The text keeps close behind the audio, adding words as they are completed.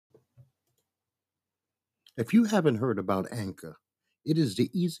If you haven't heard about Anchor, it is the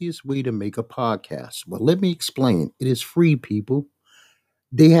easiest way to make a podcast. Well, let me explain. It is free, people.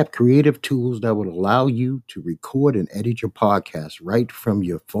 They have creative tools that will allow you to record and edit your podcast right from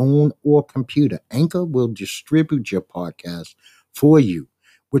your phone or computer. Anchor will distribute your podcast for you,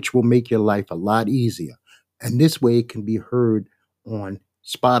 which will make your life a lot easier. And this way, it can be heard on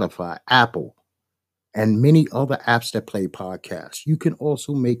Spotify, Apple, and many other apps that play podcasts. You can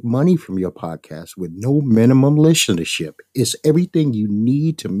also make money from your podcast with no minimum listenership. It's everything you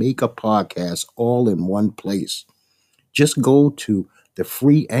need to make a podcast all in one place. Just go to the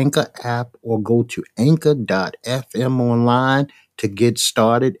free Anchor app or go to anchor.fm online to get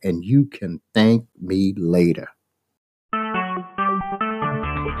started, and you can thank me later.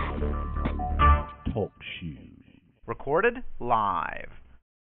 Talk shoes. Recorded live.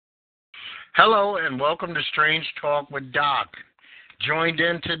 Hello and welcome to Strange Talk with Doc. Joined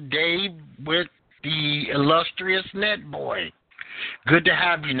in today with the illustrious Net Boy. Good to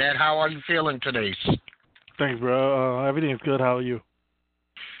have you, Net. How are you feeling today? Thanks, bro. Everything's good. How are you?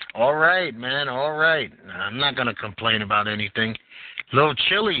 All right, man. All right. I'm not going to complain about anything. A little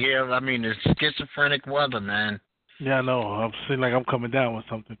chilly here. I mean, it's schizophrenic weather, man. Yeah, I know. I'm seeing like I'm coming down with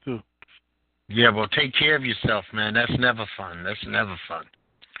something, too. Yeah, well, take care of yourself, man. That's never fun. That's never fun.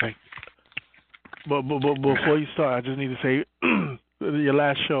 Thanks. But before you start, I just need to say, your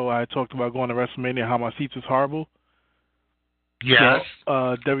last show, I talked about going to WrestleMania, how my seats is horrible. Yes.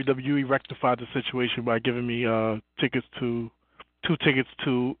 So, WWE rectified the situation by giving me two tickets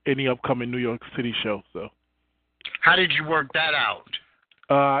to any upcoming New York City show. So, how did you work that out?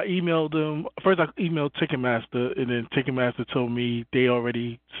 I emailed them. First, I emailed Ticketmaster, and then Ticketmaster told me they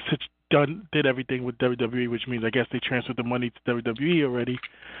already did everything with WWE, which means I guess they transferred the money to WWE already.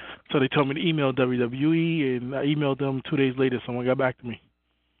 So they told me to email WWE, and I emailed them 2 days later. Someone got back to me.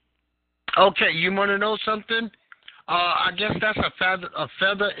 Okay, you want to know something? I guess that's a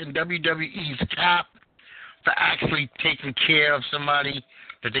feather in WWE's cap for actually taking care of somebody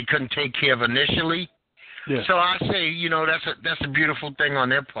that they couldn't take care of initially. Yeah. So I say, that's a beautiful thing on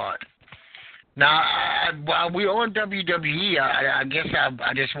their part. Now, while we're on WWE, I guess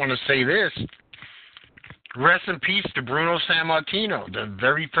I just want to say this. Rest in peace to Bruno Sammartino, the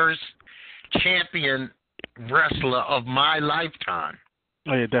very first champion wrestler of my lifetime.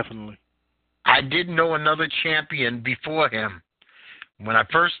 Oh, yeah, definitely. I didn't know another champion before him. When I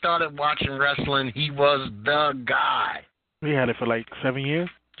first started watching wrestling, he was the guy. We had it for like 7 years?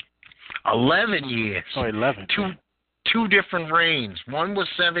 11 years. Oh, 11. Two different reigns. One was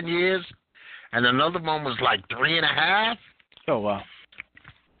 7 years, and another one was like 3.5. Oh, wow.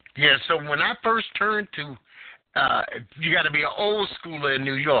 Yeah, so when I first turned to, you got to be an old schooler in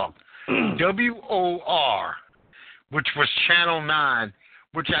New York, WOR, which was Channel 9,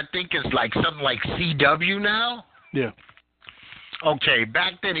 which I think is like something like CW now. Yeah. Okay,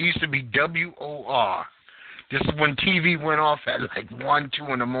 back then it used to be WOR. This is when TV went off at like 1,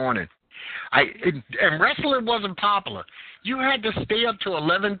 2 in the morning. And wrestling wasn't popular. You had to stay up to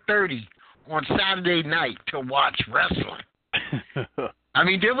 11:30 on Saturday night to watch wrestling. I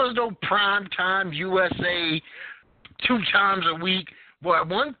mean, there was no prime time USA 2 times a week. Well, at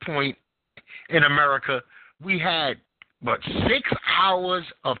one point in America, we had, 6 hours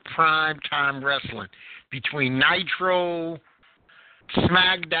of prime time wrestling between Nitro,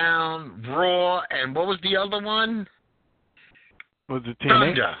 SmackDown, Raw, and what was the other one? Was it TNA?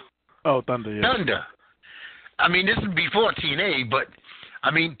 Thunder. Oh, Thunder, yeah. Thunder. I mean, this is before TNA, but,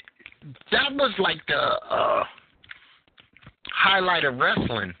 I mean, that was like the highlight of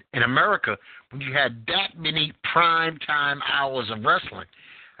wrestling in America when you had that many prime time hours of wrestling.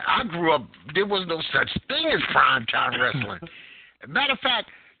 I grew up, there was no such thing as prime time wrestling. Matter of fact,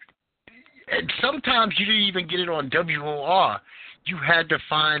 and sometimes you didn't even get it on WOR. You had to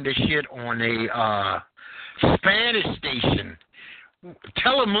find the shit on a Spanish station,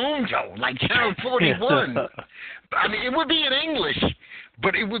 Telemundo, like Channel 41. I mean, it would be in English,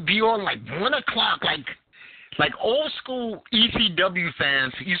 but it would be on like 1 o'clock, like old school ECW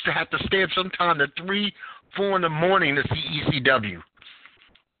fans used to have to stay up sometime to 3, 4 in the morning to see ECW.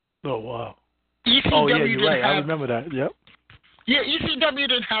 Oh, wow. ECW oh, yeah, you're right. I remember that. Yep. Yeah, ECW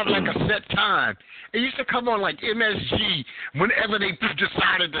didn't have like a set time. It used to come on like MSG whenever they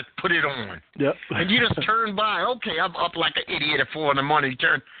decided to put it on. Yep. And you just turn by. Okay, I'm up like an idiot at 4 in the morning. You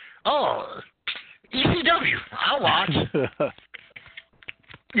turn, ECW, I'll watch.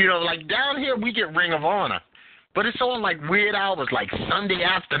 Like down here we get Ring of Honor. But it's on like weird hours, like Sunday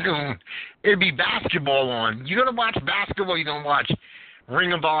afternoon. It'd be basketball on. You're going to watch basketball, you're going to watch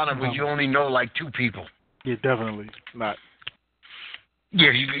Ring of Honor where you only know like 2 people. Yeah, definitely not.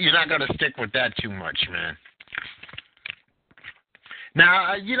 Yeah, you're not going to stick with that too much, man.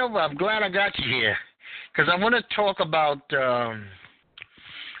 Now, you know, I'm glad I got you here because I want to talk about.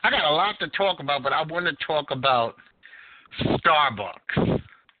 I got a lot to talk about, but I want to talk about Starbucks.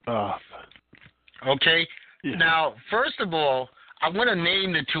 Okay? Yeah. Now, first of all, I want to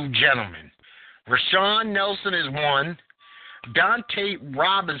name the two gentlemen. Rashawn Nelson is one. Dante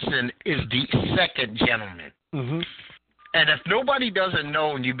Robinson is the second gentleman. Mm-hmm. And if nobody doesn't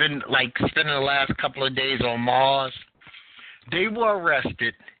know, and you've been, like, spending the last couple of days on Mars, they were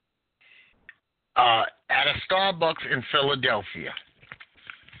arrested at a Starbucks in Philadelphia.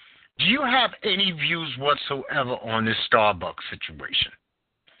 Do you have any views whatsoever on this Starbucks situation?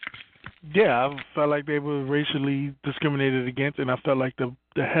 Yeah, I felt like they were racially discriminated against, and I felt like the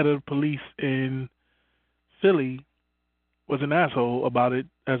head of the police in Philly was an asshole about it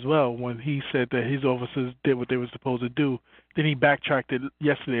as well when he said that his officers did what they were supposed to do. Then he backtracked it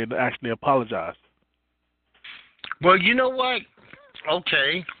yesterday and actually apologized. Well, you know what?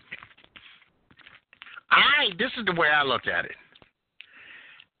 Okay. This is the way I look at it.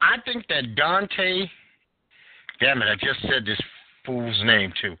 I think that Dante, damn it, I just said this fool's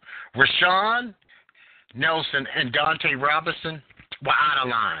name too. Rashawn Nelson and Dante Robinson were out of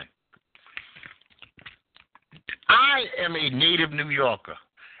line. I am a native New Yorker.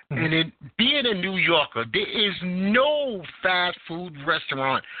 And being a New Yorker, there is no fast food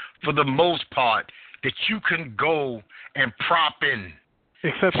restaurant for the most part that you can go and prop in.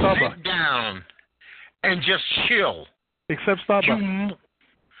 Except Starbucks. Sit down and just chill. Except Starbucks.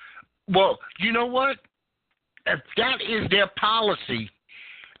 Well, you know what? If that is their policy,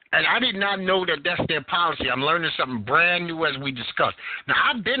 and I did not know that that's their policy. I'm learning something brand new as we discussed. Now,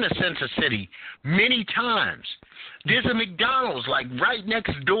 I've been to Center City many times. There's a McDonald's, like, right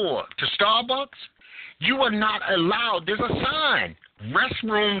next door to Starbucks. You are not allowed. There's a sign.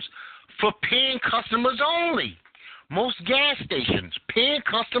 Restrooms for paying customers only. Most gas stations, paying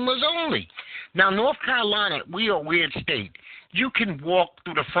customers only. Now, North Carolina, we are a weird state. You can walk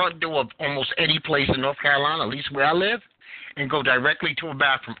through the front door of almost any place in North Carolina, at least where I live, and go directly to a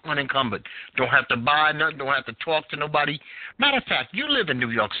bathroom unencumbered. Don't have to buy nothing, don't have to talk to nobody. Matter of fact, you live in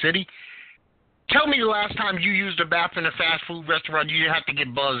New York City. Tell me the last time you used a bathroom in a fast food restaurant, you didn't have to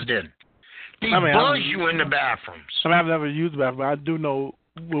get buzzed in. They buzz you in the bathrooms. I mean, I've never used the bathroom, but I do know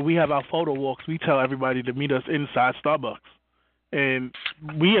when we have our photo walks, we tell everybody to meet us inside Starbucks. And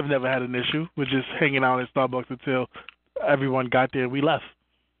we have never had an issue with just hanging out at Starbucks until everyone got there and we left.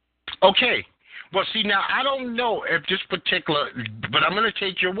 Okay. Well, see, now, I don't know if this particular, but I'm going to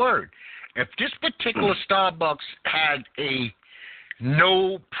take your word. If this particular Starbucks had a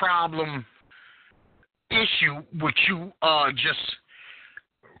no problem issue with you just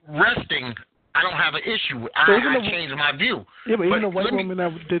resting, I don't have an issue. I changed my view. Yeah, but even the white woman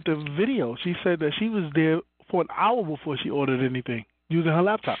that did the video, she said that she was there for an hour before she ordered anything using her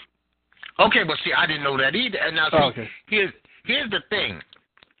laptop. Okay, but see, I didn't know that either. And now, see, here's the thing.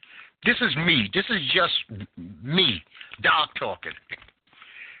 This is me. This is just me, Doc, talking.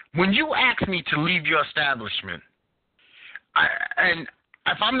 When you ask me to leave your establishment, and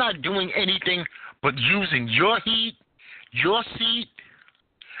if I'm not doing anything but using your heat, your seat,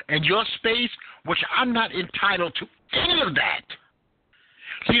 and your space, which I'm not entitled to any of that.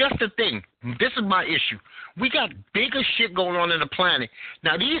 See, that's the thing. This is my issue. We got bigger shit going on in the planet.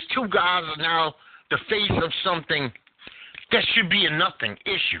 Now, these two guys are now the face of something that should be a nothing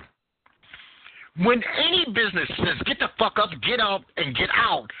issue. When any business says, get the fuck up, get up, and get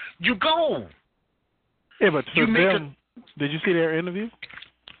out, you go. Yeah, but for them, did you see their interview?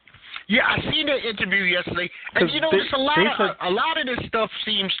 Yeah, I seen their interview yesterday. And, you know, there's a lot of this stuff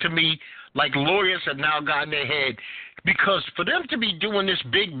seems to me like lawyers have now gotten their head. Because for them to be doing this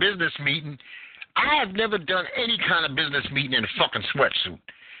big business meeting, I have never done any kind of business meeting in a fucking sweatsuit.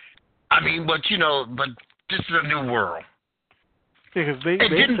 I mean, but, you know, but this is a new world. Yeah, because they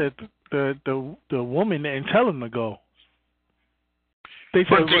said the woman didn't tell him to go. They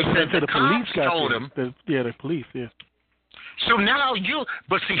said the police told him. The police, yeah. So now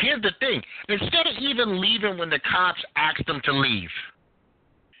but see, here's the thing. Instead of even leaving when the cops asked them to leave,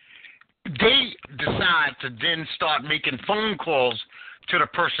 they decide to then start making phone calls to the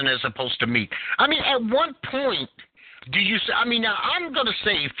person they're supposed to meet. I mean, at one point, now I'm going to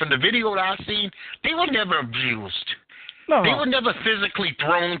say from the video that I've seen, they were never abused. No. They were never physically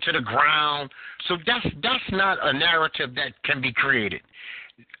thrown to the ground. So that's not a narrative that can be created.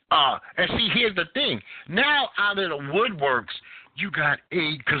 And see, here's the thing. Now, out of the woodworks, you got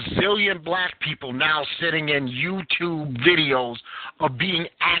a gazillion black people now sitting in YouTube videos of being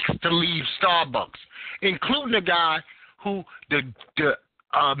asked to leave Starbucks, including a guy who the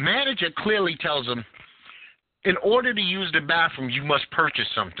manager clearly tells him, in order to use the bathroom, you must purchase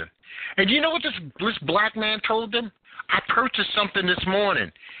something. And you know what this black man told them? I purchased something this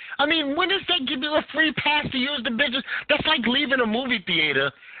morning. I mean, when does that give you a free pass to use the business? That's like leaving a movie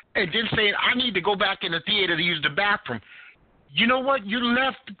theater and then saying, I need to go back in the theater to use the bathroom. You know what? You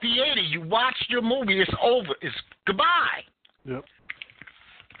left the theater. You watched your movie. It's over. It's goodbye. Yep.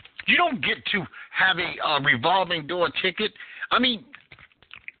 You don't get to have a revolving door ticket. I mean,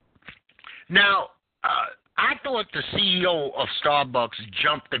 now, I thought the CEO of Starbucks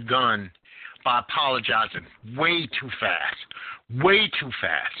jumped the gun by apologizing way too fast. Way too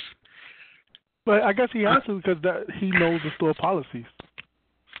fast. But I guess he has to because he knows the store policies.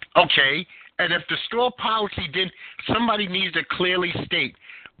 Okay, and if the store policy somebody needs to clearly state,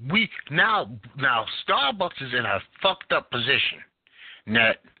 now Starbucks is in a fucked up position,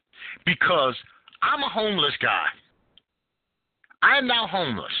 Net, because I'm a homeless guy. I am now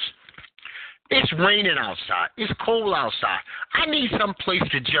homeless. It's raining outside. It's cold outside. I need some place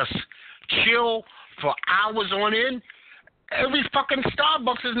to just chill for hours on end. Every fucking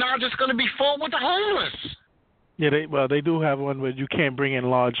Starbucks is now just going to be full with the homeless. Yeah, they do have one where you can't bring in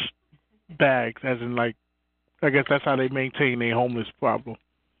large bags, as in like, I guess that's how they maintain their homeless problem.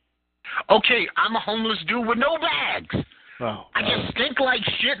 Okay, I'm a homeless dude with no bags. Oh, I just stink like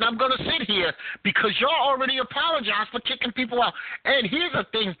shit, and I'm going to sit here because y'all already apologized for kicking people out. And here's the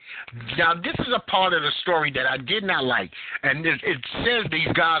thing. Now, this is a part of the story that I did not like, and it says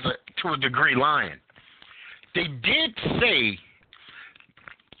these guys are, to a degree, lying. They did say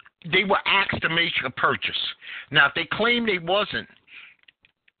they were asked to make a purchase. Now, if they claim they wasn't,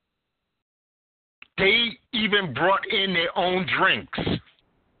 they even brought in their own drinks.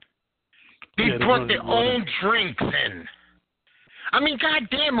 They brought their own drinks in. I mean,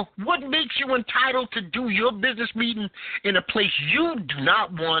 goddamn, what makes you entitled to do your business meeting in a place you do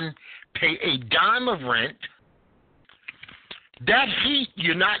not want, pay a dime of rent, that heat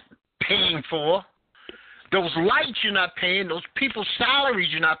you're not paying for, those lights you're not paying, those people's salaries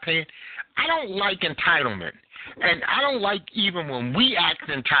you're not paying? I don't like entitlement. And I don't like even when we act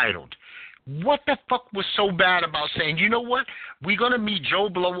entitled. What the fuck was so bad about saying, you know what, we're going to meet Joe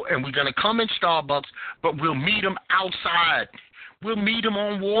Blow and we're going to come in Starbucks, but we'll meet him outside. We'll meet him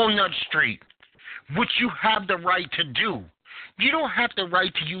on Walnut Street, which you have the right to do. You don't have the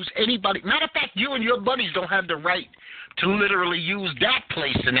right to use anybody. Matter of fact, you and your buddies don't have the right to literally use that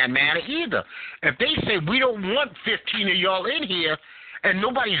place in that manner either. If they say we don't want 15 of y'all in here and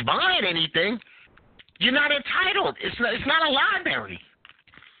nobody's buying anything, you're not entitled. It's not a library.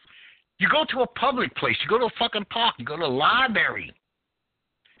 You go to a public place. You go to a fucking park. You go to a library.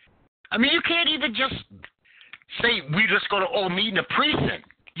 I mean, you can't even just say we just going to all meet in the precinct.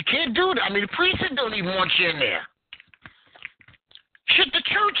 You can't do that. I mean, the precinct don't even want you in there. Shit, the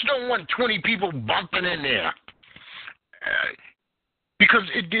church don't want 20 people bumping in there. Because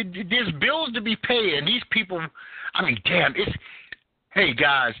there's bills to be paid, and these people, I mean, damn, hey,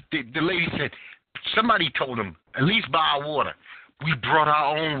 guys, the lady said, somebody told them, at least buy water. We brought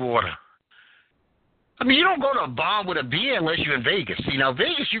our own water. I mean, you don't go to a bar with a beer unless you're in Vegas. See, now,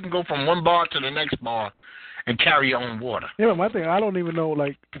 Vegas, you can go from one bar to the next bar and carry your own water. Yeah, but my thing, I don't even know,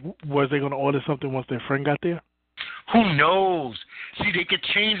 like, was they going to order something once their friend got there? Who knows? See, they could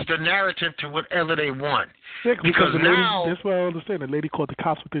change the narrative to whatever they want. Yeah, because now... That's what I understand. The lady called the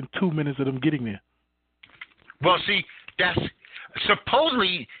cops within 2 minutes of them getting there. Well, see, that's...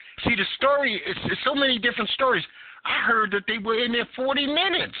 Supposedly... See, the story... It's so many different stories. I heard that they were in there 40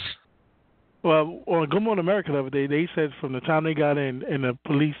 minutes. Well, on Good Morning America the other day, they said from the time they got in the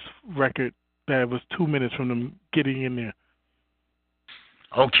police record that it was 2 minutes from them getting in there.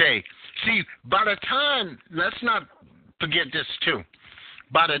 Okay. See, by the time, let's not forget this too.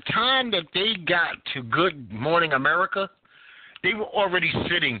 By the time that they got to Good Morning America, they were already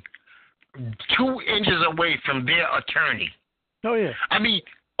sitting 2 inches away from their attorney. Oh, yeah. I mean,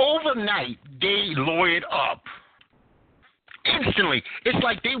 overnight, they lawyered up. Instantly. It's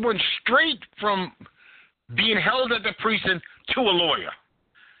like they went straight from being held at the precinct to a lawyer.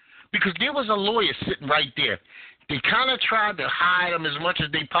 Because there was a lawyer sitting right there. They kind of tried to hide him as much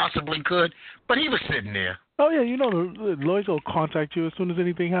as they possibly could, but he was sitting there. Oh, yeah, you know, the lawyers will contact you as soon as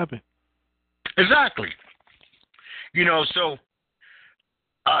anything happens. Exactly. You know, so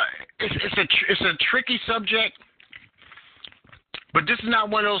it's a tricky subject, but this is not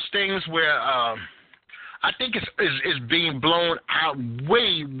one of those things where I think it's being blown out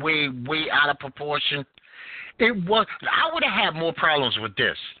way, way, way out of proportion. I would have had more problems with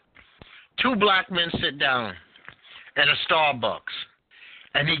this. 2 black men sit down at a Starbucks,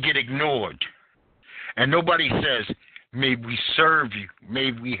 and they get ignored. And nobody says, Maybe we serve you.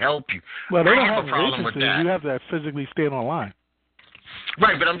 Maybe we help you. Well, they don't I have a problem with vacancies. that. You have to physically stand online.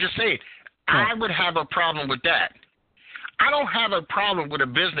 Right, but I'm just saying, I would have a problem with that. I don't have a problem with a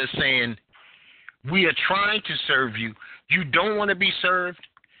business saying, we are trying to serve you. You don't want to be served.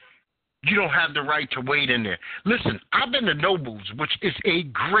 You don't have the right to wait in there. Listen, I've been to Nobles, which is a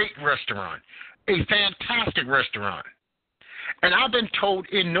great restaurant, a fantastic restaurant. And I've been told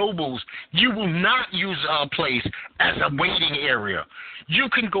in Nobles, you will not use our place as a waiting area. You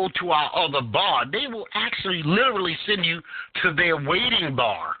can go to our other bar. They will actually literally send you to their waiting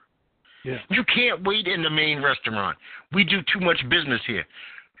bar. Yeah. You can't wait in the main restaurant. We do too much business here.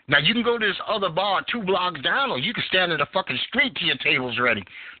 Now, you can go to this other bar 2 blocks down, or you can stand in the fucking street till your table's ready.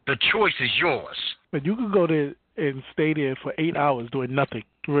 The choice is yours. But you could go there and stay there for 8 hours doing nothing,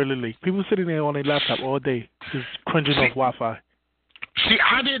 really. People sitting there on their laptop all day, just crunching off Wi-Fi. See,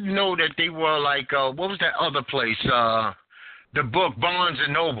 I didn't know that they were like, what was that other place? The book, Barnes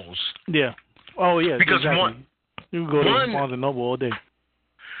and Nobles. Yeah. Oh, yeah. Because exactly. You can go to Barnes and Noble all day.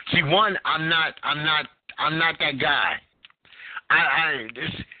 See, I'm not that guy.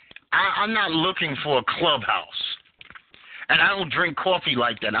 I'm not looking for a clubhouse. And I don't drink coffee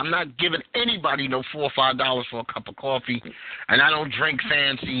like that. I'm not giving anybody no $4 or $5 for a cup of coffee. And I don't drink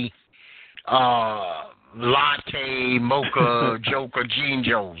fancy latte, mocha, joker, Gene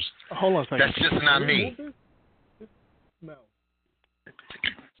Joes. Hold on a second. That's just not me. No.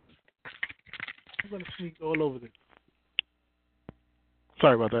 I'm going to sneak all over this.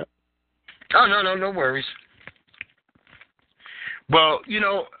 Sorry about that. Oh, no worries. Well,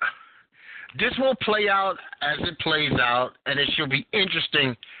 this will play out as it plays out, and it should be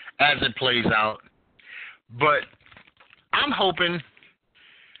interesting as it plays out. But I'm hoping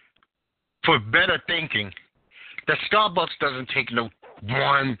for better thinking that Starbucks doesn't take no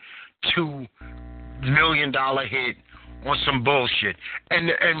 $1-2 million hit on some bullshit.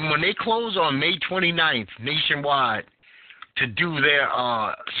 And when they close on May 29th nationwide to do their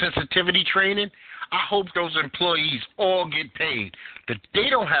sensitivity training, I hope those employees all get paid, that they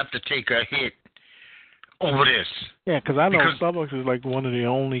don't have to take a hit over this. Yeah, because I know Starbucks is like one of the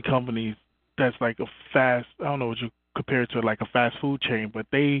only companies that's like a fast, I don't know what you compare it to, like a fast food chain, but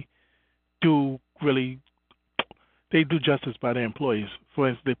they do justice by their employees. For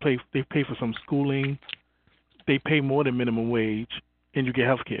instance, they pay for some schooling, they pay more than minimum wage, and you get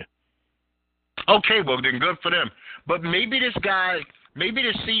health care. Okay, well, then good for them. But maybe this guy, maybe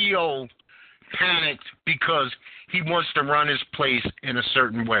the CEO panicked because he wants to run his place in a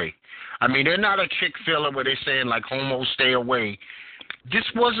certain way. I mean, they're not a Chick-fil-A where they're saying, like, homo, stay away. This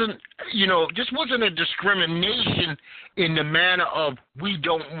wasn't a discrimination in the manner of, we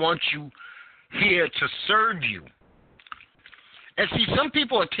don't want you here to serve you. And see, some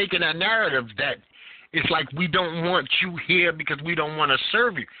people are taking that narrative that it's like, we don't want you here because we don't want to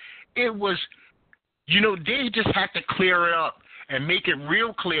serve you. It was, they just have to clear it up and make it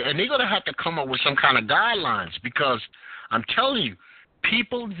real clear. And they're going to have to come up with some kind of guidelines, because I'm telling you,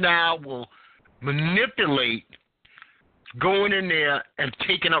 people now will manipulate going in there and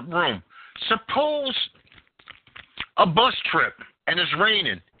taking up room. Suppose a bus trip and it's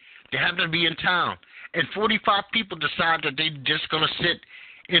raining. They happen to be in town, and 45 people decide that they're just going to sit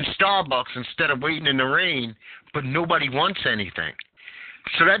in Starbucks instead of waiting in the rain, but nobody wants anything.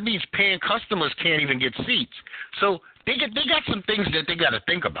 So that means paying customers can't even get seats. So they got some things that they got to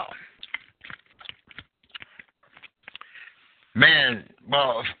think about. Man,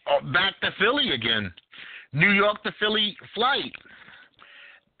 well, back to Philly again. New York to Philly flight.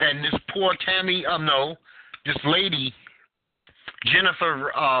 And this poor this lady,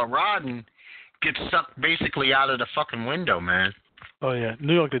 Jennifer Rodden, gets sucked basically out of the fucking window, man. Oh, yeah.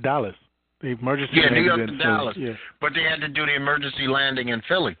 New York to Dallas. The emergency New landing York in to Philly. Dallas. Yeah. But they had to do the emergency landing in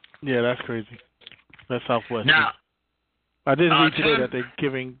Philly. Yeah, that's crazy. That's Southwest. Now, I did read today that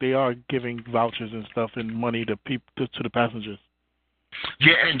they are giving vouchers and stuff and money to the passengers.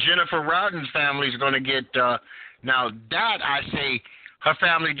 Yeah, and Jennifer Rodden's family is going to get, now that I say her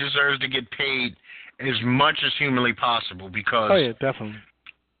family deserves to get paid as much as humanly possible, because oh, yeah, definitely.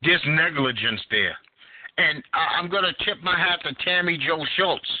 There's negligence there. And I'm going to tip my hat to Tammy Jo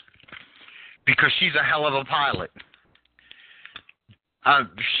Schultz, because she's a hell of a pilot.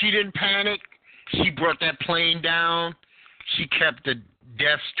 She didn't panic. She brought that plane down. She kept the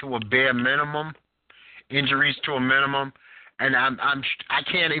deaths to a bare minimum, injuries to a minimum. And I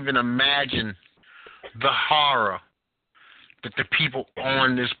can't even imagine the horror that the people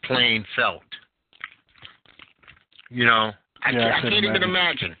on this plane felt. I can't even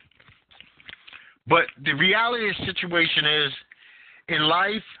imagine. But the reality of the situation is, in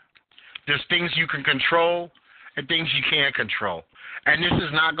life, there's things you can control, and things you can't control. And this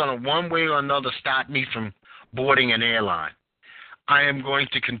is not going to one way or another stop me from boarding an airline. I am going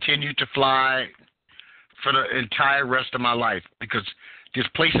to continue to fly for the entire rest of my life because there's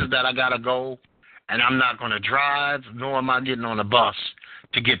places that I got to go, and I'm not going to drive, nor am I getting on a bus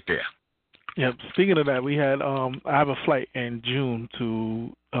to get there. Yeah. Speaking of that, we had I have a flight in June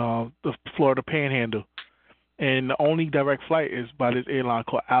to the Florida Panhandle, and the only direct flight is by this airline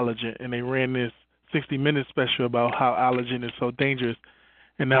called Allegiant, and they ran this 60-minute special about how Allegiant is so dangerous.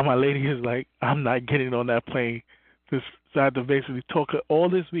 And now my lady is like, I'm not getting on that plane. So I had to basically talk her all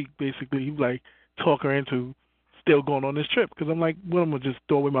this week, basically like talk her into still going on this trip because I'm like, well, I'm gonna just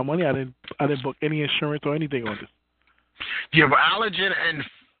throw away my money. I didn't book any insurance or anything on this. Yeah, but Allegiant and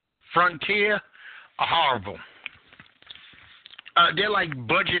Frontier are horrible. They're like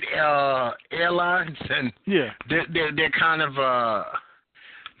budget airlines, and yeah, they're kind of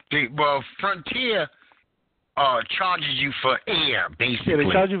Frontier charges you for air basically. Yeah,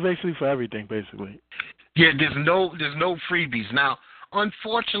 they charge you basically for everything basically. Yeah, there's no freebies. Now,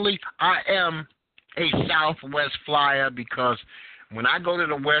 unfortunately, I am a Southwest flyer because when I go to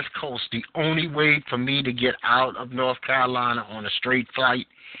the West Coast, the only way for me to get out of North Carolina on a straight flight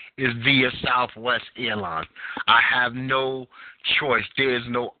is via Southwest Airlines. I have no choice. There is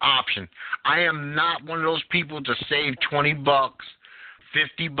no option. I am not one of those people to save $20, $50,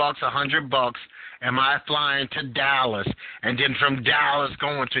 $100. Am I flying to Dallas and then from Dallas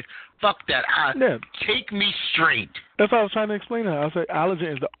going to fuck that? Take me straight. That's what I was trying to explain to her. I was like,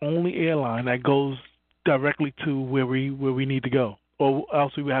 Allegiant is the only airline that goes directly to where we need to go, or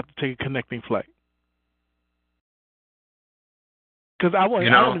else we would have to take a connecting flight. Because I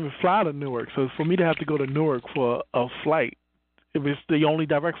don't even fly to Newark, so for me to have to go to Newark for a flight, if it's the only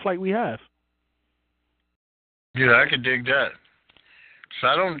direct flight we have. Yeah, I could dig that. So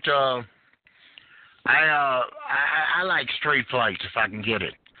I don't. I like straight flights if I can get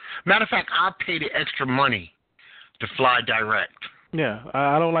it. Matter of fact, I'll pay the extra money to fly direct. Yeah,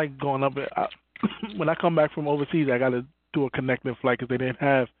 I don't like going up. When I come back from overseas, I got to do a connecting flight because they didn't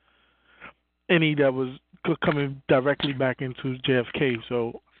have any that was coming directly back into JFK.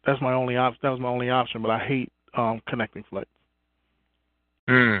 So that's my only option. That was my only option. But I hate connecting flights.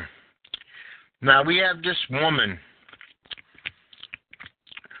 Now we have this woman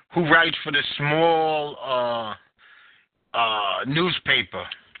who writes for the small newspaper,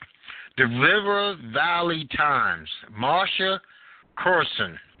 the River Valley Times, Marsha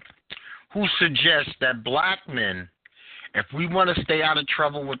Curson, who suggests that black men, if we want to stay out of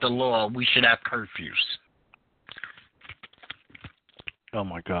trouble with the law, we should have curfews. Oh,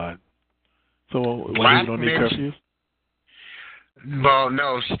 my God. So black we don't need men, curfews? Well,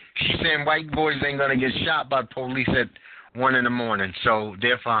 no. She's saying white boys ain't going to get shot by police at 1 a.m, so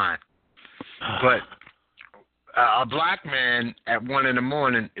they're fine. But a black man at 1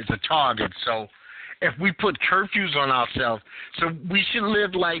 a.m. is a target. So if we put curfews on ourselves, so we should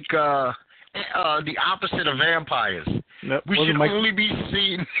live like the opposite of vampires. Nope. We should only be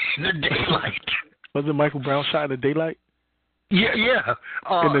seen in the daylight. Wasn't Michael Brown shot in the daylight? Yeah.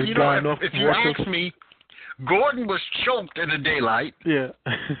 If you ask me, Gordon was choked in the daylight. Yeah.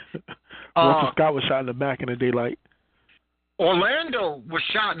 Walter Scott was shot in the back in the daylight. Orlando was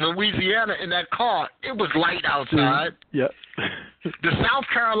shot in Louisiana in that car. It was light outside. Yeah. The South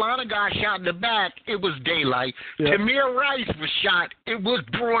Carolina guy shot in the back. It was daylight. Yeah. Tamir Rice was shot. It was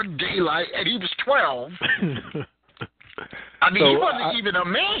broad daylight, and he was 12. I mean, he wasn't even a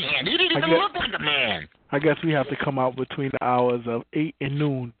man. He didn't even look like a man. I guess we have to come out between the hours of 8 and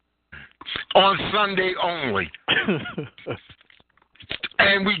noon. On Sunday only.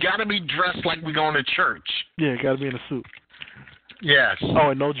 And we got to be dressed like we're going to church. Yeah, got to be in a suit. Yes. Oh,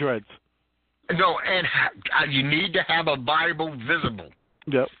 and no dreads. No, and you need to have a Bible visible.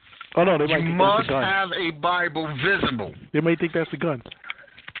 Yep. Oh, no, they might you think that's must the gun. have a Bible visible. They may think that's the gun.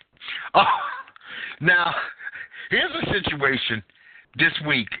 Oh, now, here's a situation this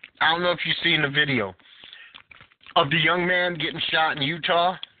week. I don't know if you've seen the video of the young man getting shot in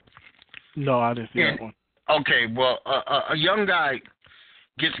Utah. No, I didn't see that one. Okay, well, a young guy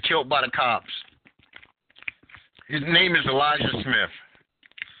gets killed by the cops. His name is Elijah Smith.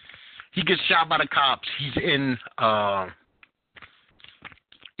 He gets shot by the cops. He's in a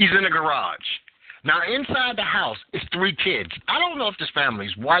garage. Now, inside the house is 3 kids. I don't know if this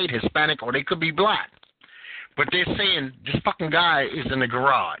family's white, Hispanic, or they could be black. But they're saying this fucking guy is in the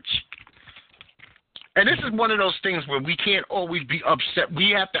garage. And this is one of those things where we can't always be upset. We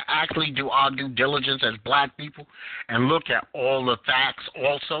have to actually do our due diligence as black people and look at all the facts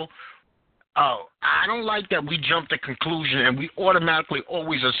also. I don't like that we jump to conclusion and we automatically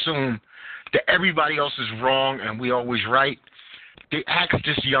always assume that everybody else is wrong and we always right, they asked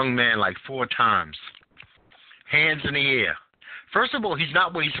this young man like 4 times. Hands in the air. First of all, he's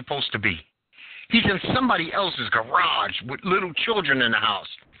not where he's supposed to be. He's in somebody else's garage with little children in the house.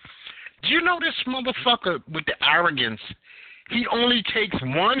 Do you know this motherfucker with the arrogance? He only takes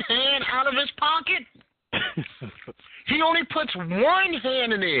one hand out of his pocket. He only puts one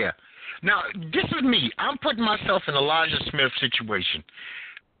hand in the air. Now, this is me. I'm putting myself in Elijah Smith situation.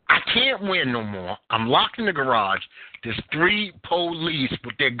 I can't win no more. I'm locked in the garage. There's 3 police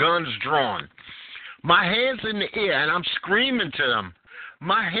with their guns drawn. My hands in the air, and I'm screaming to them.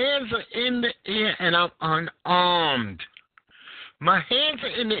 My hands are in the air, and I'm unarmed. My hands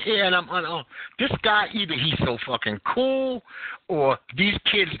are in the air, and I'm unarmed. This guy, either he's so fucking cool, or these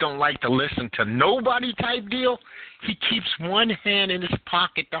kids don't like to listen to nobody type deal. He keeps one hand in his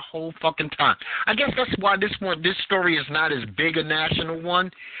pocket the whole fucking time. I guess that's why this story is not as big a national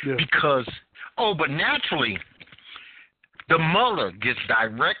one, because, but naturally, the Mueller gets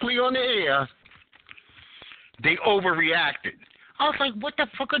directly on the air. They overreacted. I was like, what the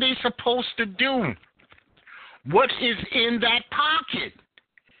fuck are they supposed to do? What is in that pocket?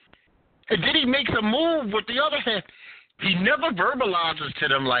 And then he makes a move with the other hand. He never verbalizes to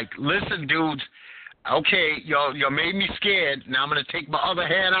them like, listen, dudes, okay, y'all made me scared. Now I'm going to take my other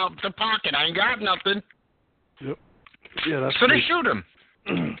hand out of the pocket. I ain't got nothing. Yep. Yeah, that's so they shoot him.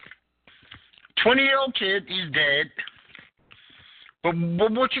 20-year-old kid, he's dead. But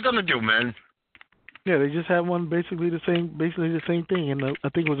what you going to do, man? Yeah, they just had one basically the same thing, and I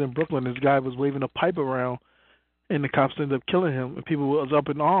think it was in Brooklyn. This guy was waving a pipe around, and the cops ended up killing him, and people was up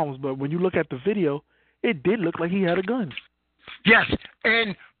in arms. But when you look at the video, it did look like he had a gun. Yes,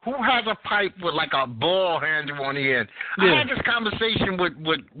 and who has a pipe with like a ball handle on the end? Yeah. I had this conversation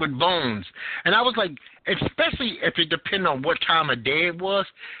with Bones, and I was like, especially if it depended on what time of day it was,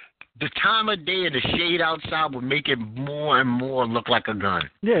 the time of day and the shade outside would make it more and more look like a gun.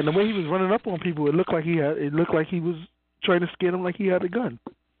 Yeah, and the way he was running up on people, it looked like he was trying to scare them like he had a gun.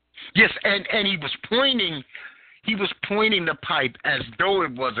 Yes, and he was pointing the pipe as though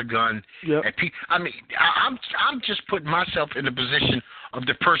it was a gun. Yep. I mean, I'm just putting myself in the position of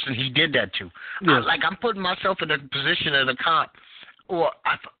the person he did that to. Yeah. I'm putting myself in the position of the cop, or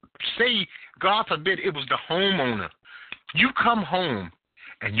say, God forbid, it was the homeowner. You come home,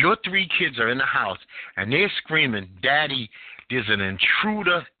 and your 3 kids are in the house, and they're screaming, Daddy, there's an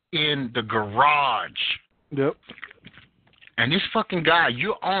intruder in the garage. Yep. And this fucking guy,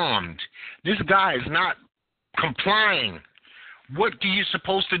 you're armed. This guy is not complying. What are you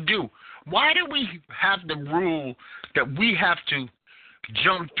supposed to do? Why do we have the rule that we have to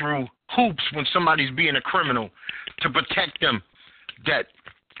jump through hoops when somebody's being a criminal to protect them? That,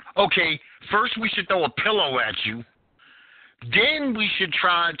 okay, first we should throw a pillow at you. Then we should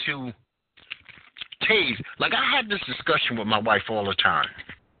try to tase. Like, I had this discussion with my wife all the time.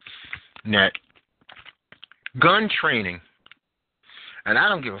 That gun training, and I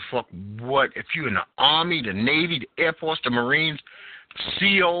don't give a fuck what, if you're in the Army, the Navy, the Air Force, the Marines,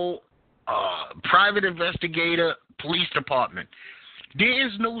 CO, private investigator, police department. There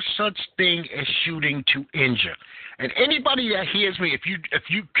is no such thing as shooting to injure. And anybody that hears me, if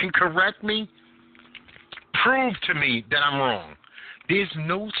you can correct me, prove to me that I'm wrong. There's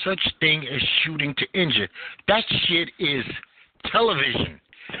no such thing as shooting to injure. That shit is television.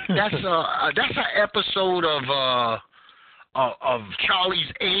 That's an episode of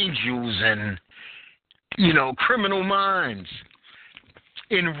Charlie's Angels and, Criminal Minds.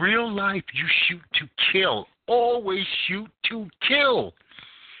 In real life, you shoot to kill. Always shoot to kill.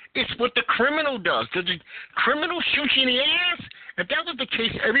 It's what the criminal does. Does the criminal shoot you in the ass? If that was the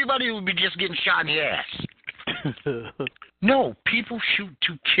case, everybody would be just getting shot in the ass. No, people shoot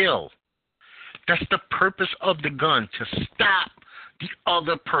to kill. That's the purpose of the gun, to stop the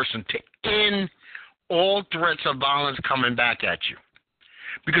other person, to end all threats of violence coming back at you.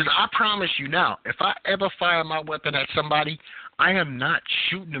 Because I promise you now, if I ever fire my weapon at somebody, I am not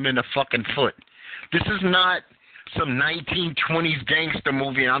shooting them in the fucking foot. This is not some 1920s gangster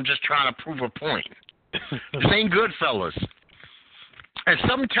movie and I'm just trying to prove a point. This ain't Goodfellas. And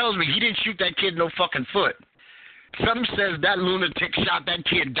something tells me he didn't shoot that kid in no fucking foot. Something says that lunatic shot that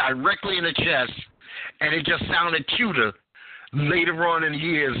kid directly in the chest, and it just sounded cuter later on in the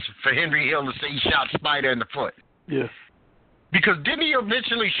years for Henry Hill to say he shot Spider in the foot. Yeah. Because didn't he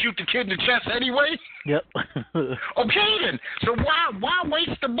eventually shoot the kid in the chest anyway? Yep. Okay then. So why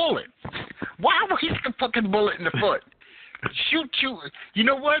waste the bullet? Why waste the fucking bullet in the foot? Shoot you. You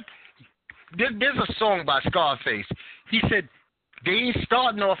know what? There's a song by Scarface. He said, they ain't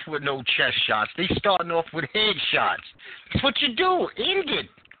starting off with no chest shots. They starting off with head shots. That's what you do. End it.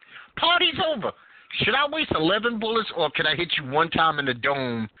 Party's over. Should I waste 11 bullets, or can I hit you one time in the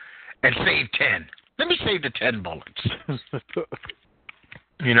dome and save 10? Let me save the 10 bullets.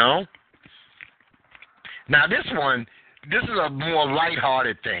 You know? Now, this is a more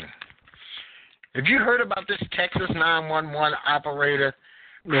lighthearted thing. Have you heard about this Texas 911 operator,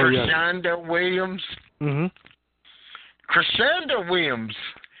 Krishanda Williams? Mm-hmm. Krishanda Williams,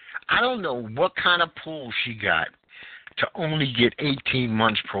 I don't know what kind of pull she got to only get 18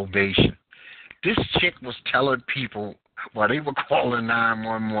 months probation. This chick was telling people while they were calling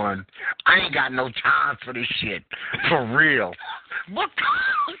 911, I ain't got no time for this shit. For real. What?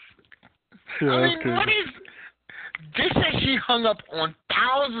 Yeah, I mean, what is... They said she hung up on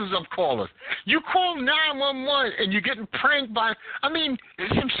thousands of callers. You call 911 and you're getting pranked by... I mean,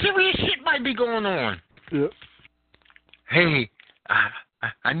 some serious shit might be going on. Yep. Hey,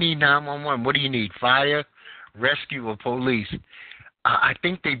 I need 911. What do you need? Fire, rescue, or police? I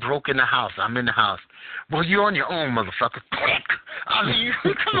think they broke in the house. I'm in the house. Well, you're on your own, motherfucker. Click. I mean,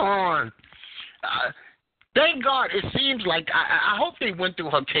 come on. Thank God. It seems like I hope they went through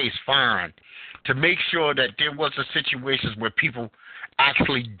her case fine to make sure that there wasn't situations where people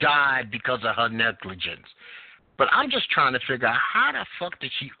actually died because of her negligence. But I'm just trying to figure out how the fuck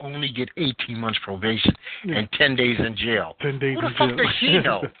did she only get 18 months probation and 10 days in jail? 10 days Who the in fuck jail. does she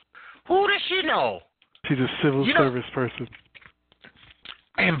know? Who does she know? She's a civil service person.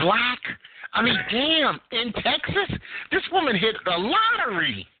 And black? I mean, damn, in Texas, this woman hit the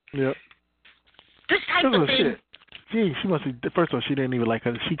lottery. Yep. This type of thing. Gee, she must be, first of all, she didn't even like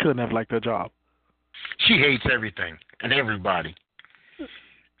her. She couldn't have liked her job. She hates everything and everybody.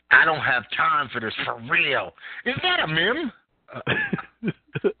 I don't have time for this, for real. Is that a meme?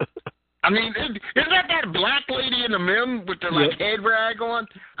 I mean, is that black lady in the meme with the, head rag on?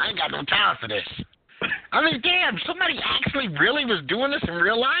 I ain't got no time for this. I mean, damn, somebody actually really was doing this in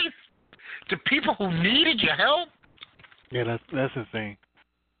real life? To people who needed your help? Yeah, that's the thing.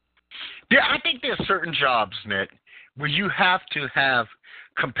 Yeah, I think there are certain jobs, Ned, where you have to have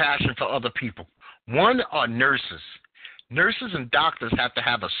compassion for other people. One are nurses. Nurses and doctors have to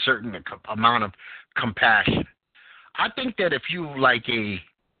have a certain amount of compassion. I think that if you like a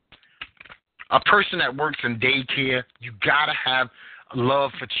person that works in daycare, you gotta have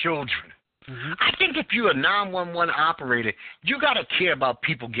love for children. Mm-hmm. I think if you're a 911 operator, you gotta care about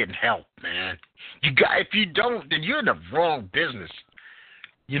people getting help, man. If you don't, then you're in the wrong business.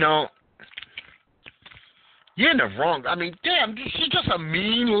 You know, you're in the wrong. I mean, damn, she's just a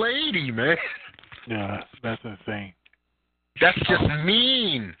mean lady, man. Yeah, that's insane. That's just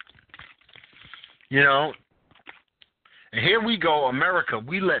mean. You know? And here we go, America.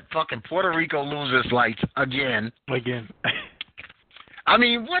 We let fucking Puerto Rico lose its lights again. I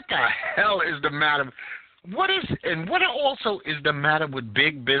mean, what the hell is the matter? What also is the matter with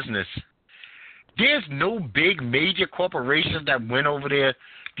big business? There's no big major corporations that went over there.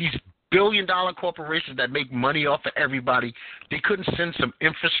 These billion-dollar corporations that make money off of everybody. They couldn't send some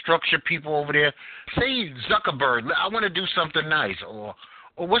infrastructure people over there. Say Zuckerberg, I want to do something nice. Or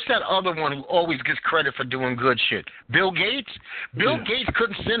what's that other one who always gets credit for doing good shit? Bill Gates? Bill Gates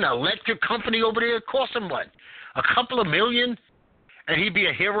couldn't send an electric company over there. It cost him what? A couple of million? And he'd be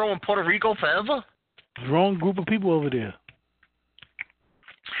a hero in Puerto Rico forever? Wrong group of people over there.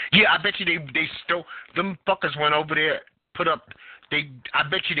 Yeah, I bet you they stole. Them fuckers went over there, put up. I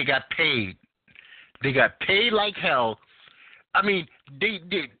bet you they got paid. They got paid like hell. I mean,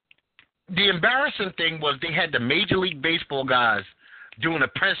 the embarrassing thing was they had the Major League Baseball guys doing a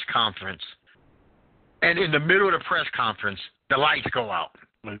press conference, and in the middle of the press conference, the lights go out.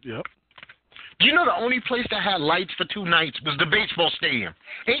 Yep. Do you know the only place that had lights for 2 nights was the baseball stadium?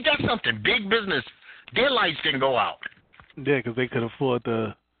 Ain't that something? Big business. Their lights didn't go out. Yeah, because they could afford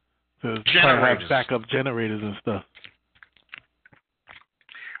the generators, backup generators and stuff.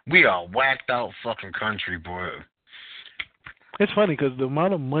 We are whacked out fucking country, boy. It's funny because the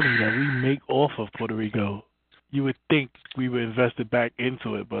amount of money that we make off of Puerto Rico, you would think we would invest it back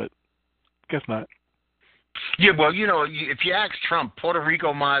into it, but guess not. Yeah, well, you know, if you ask Trump, Puerto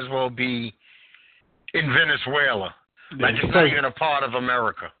Rico might as well be in Venezuela. Yeah, like it's not even a part of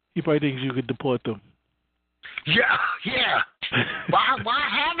America. He probably thinks you could deport them. Yeah. Why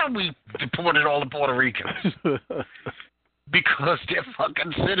haven't we deported all the Puerto Ricans? Because they're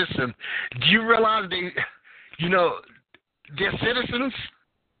fucking citizens. Do you realize they're citizens?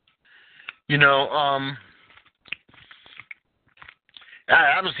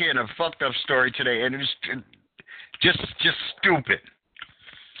 I was hearing a fucked up story today, and it was just stupid.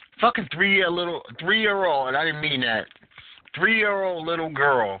 Fucking 3-year-old, and I didn't mean that. 3-year-old little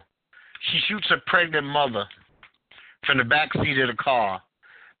girl. She shoots her pregnant mother from the back seat of the car.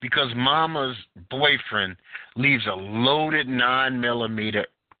 because Mama's boyfriend leaves a loaded 9mm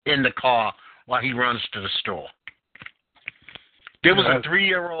in the car while he runs to the store. There was a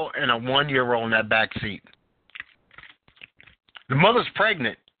 3-year-old and a 1-year-old in that back seat. The mother's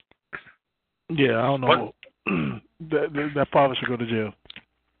pregnant. Yeah, I don't know. That father should go to jail.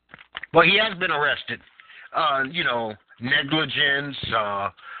 Well, he has been arrested. Negligence,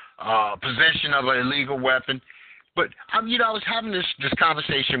 possession of an illegal weapon. But I was having this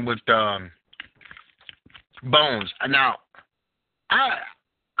conversation with Bones. Now, I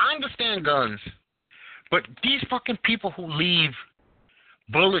understand guns, but these fucking people who leave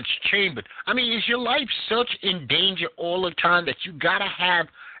bullets chambered. I mean, is your life such in danger all the time that you gotta have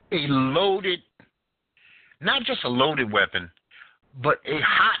a loaded, not just a loaded weapon, but a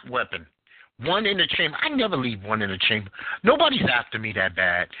hot weapon? One in the chamber. I never leave one in the chamber. Nobody's after me that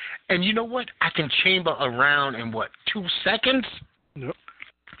bad. And you know what? I can chamber around in 2 seconds? Yep.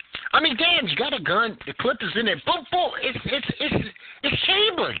 I mean, damn, you got a gun. The clip is in there. Boom, boom. It's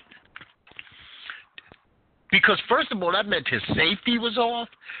chambered. Because first of all, that meant his safety was off,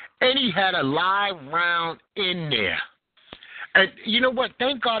 and he had a live round in there. And you know what?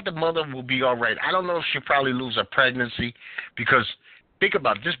 Thank God the mother will be all right. I don't know if she'll probably lose her pregnancy because. Think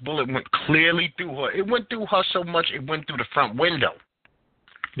about it, this bullet went clearly through her. It went through her so much it went through the front window.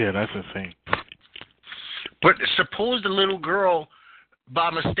 Yeah, that's insane. But suppose the little girl,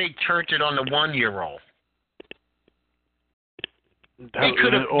 by mistake, turned it on the 1-year-old.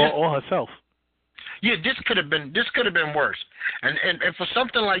 Or herself. Yeah, this could have been worse. And for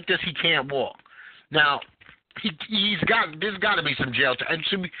something like this, he can't walk. Now, there's got to be some jail time.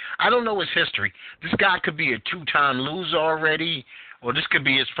 And I don't know his history. This guy could be a 2-time loser already. Or this could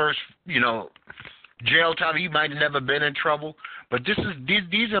be his first, jail time. He might have never been in trouble. But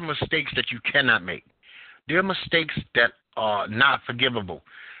these are mistakes that you cannot make. They're mistakes that are not forgivable.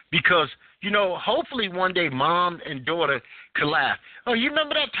 Because, hopefully one day mom and daughter could laugh. Oh, you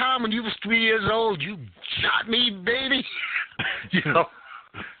remember that time when you was 3 years old? You shot me, baby?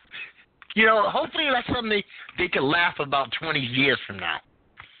 Hopefully that's something they can laugh about 20 years from now.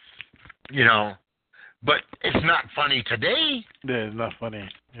 But it's not funny today. Yeah, it's not funny.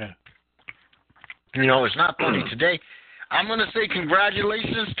 Yeah. It's not funny today. I'm going to say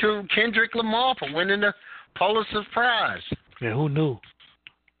congratulations to Kendrick Lamar for winning the Pulitzer Prize. Yeah, who knew?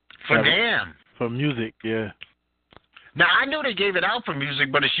 For damn. For music, yeah. Now, I knew they gave it out for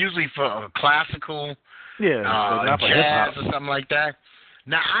music, but it's usually for classical, not for jazz or something like that.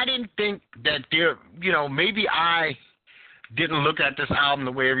 Now, I didn't think that maybe I didn't look at this album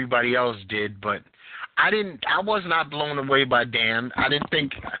the way everybody else did, but I was not blown away by Damn. I didn't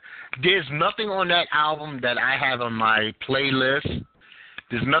think there's nothing on that album that I have on my playlist.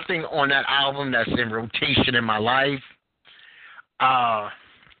 There's nothing on that album that's in rotation in my life. I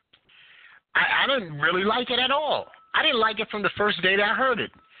didn't really like it at all. I didn't like it from the first day that I heard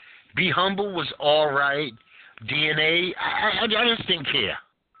it. Be Humble was all right. DNA, I just didn't care.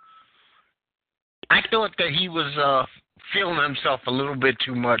 I thought that he was feeling himself a little bit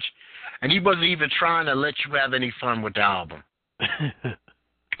too much. And he wasn't even trying to let you have any fun with the album.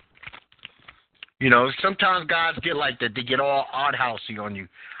 Sometimes guys get like that. They get all art housey on you.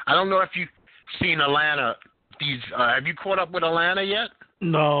 I don't know if you've seen Atlanta. Have you caught up with Atlanta yet?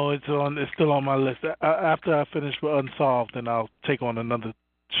 No, it's still on my list. After I finish with Unsolved, then I'll take on another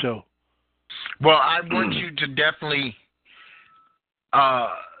show. Well, I want you to definitely.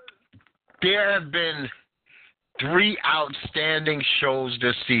 There have been 3 outstanding shows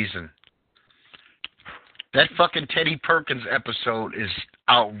this season. That fucking Teddy Perkins episode is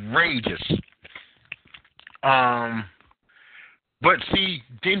outrageous. But see,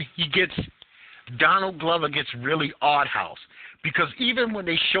 then Donald Glover gets really odd house. Because even when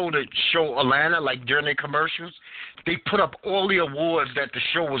they show Atlanta, like during their commercials, they put up all the awards that the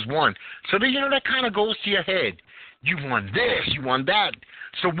show was won. So that kind of goes to your head. You won this, you won that.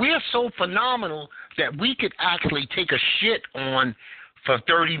 So we're so phenomenal that we could actually take a shit on for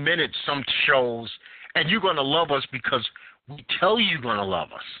 30 minutes some shows, and you're going to love us because we tell you you're going to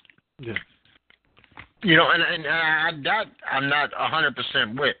love us. Yeah. And that I'm not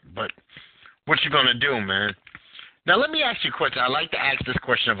 100% with, but what you going to do, man? Now, let me ask you a question. I like to ask this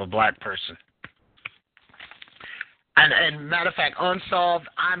question of a black person. And matter of fact, Unsolved,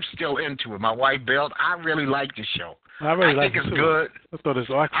 I'm still into it. My wife bailed. I really like this show. I think it's good. I thought it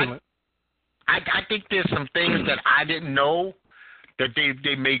was excellent. I think there's some things that I didn't know that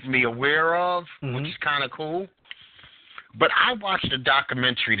they make me aware of, which is kind of cool. But I watched a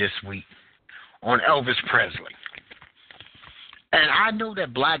documentary this week on Elvis Presley. And I know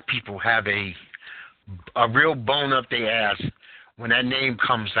that black people have a real bone up their ass when that name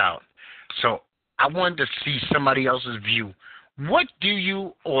comes out. So I wanted to see somebody else's view. What do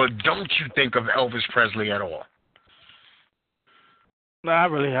you or don't you think of Elvis Presley at all? No, I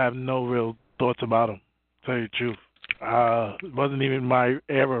really have no real thoughts about him, to tell you the truth. It wasn't even my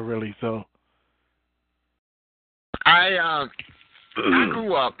era, really, so. I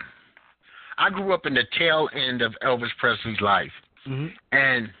grew up in the tail end of Elvis Presley's life. Mm-hmm.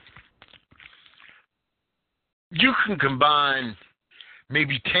 And you can combine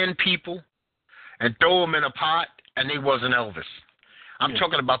maybe 10 people and throw them in a pot, and they wasn't Elvis. I'm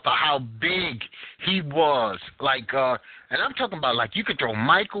talking about how big he was. Like, and I'm talking about, like, you could throw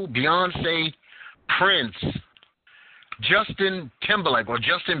Michael, Beyonce, Prince, Justin Timberlake, or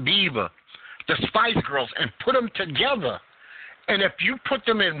Justin Bieber, the Spice Girls, and put them together. And if you put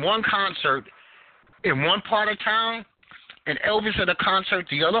them in one concert in one part of town and Elvis at a concert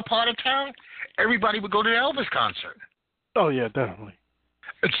the other part of town, everybody would go to the Elvis concert. Oh, yeah, definitely.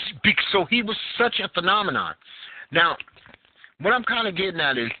 So he was such a phenomenon. Now, what I'm kind of getting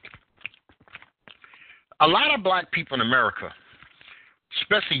at is a lot of black people in America,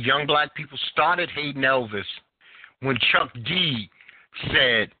 especially young black people, started hating Elvis when Chuck D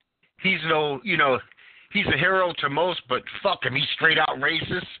said he's he's a hero to most, but fuck him, he's straight out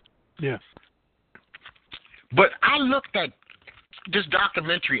racist. Yeah. But I looked at this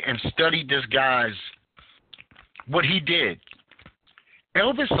documentary and studied this guy's, what he did.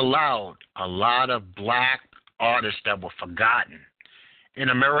 Elvis allowed a lot of black artists that were forgotten in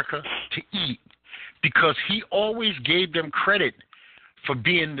America to eat because he always gave them credit for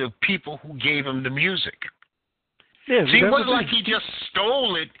being the people who gave him the music. Yeah, See, it wasn't like he just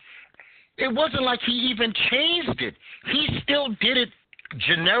stole it. It wasn't like he even changed it. He still did it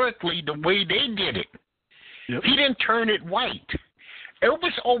generically the way they did it. Yep. He didn't turn it white.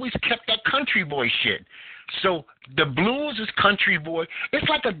 Elvis always kept that country boy shit. So the blues is country boy. It's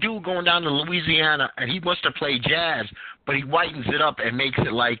like a dude going down to Louisiana and he wants to play jazz, but he whitens it up and makes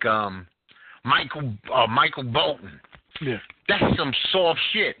it like Michael Bolton. Yeah. That's some soft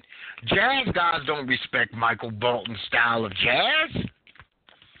shit. Jazz guys don't respect Michael Bolton's style of jazz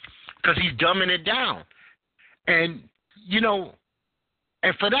because he's dumbing it down. And,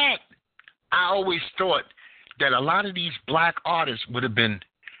 and for that, I always thought that a lot of these black artists would have been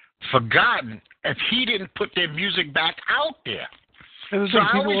forgotten if he didn't put their music back out there. So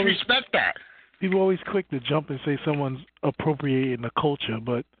I always respect that. People always quick to jump and say someone's appropriating the culture,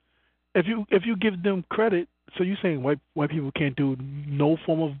 but if you give them credit, so you're saying white people can't do no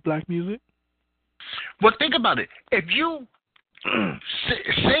form of black music? Well, think about it. If you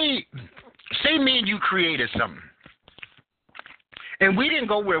say me and you created something, and we didn't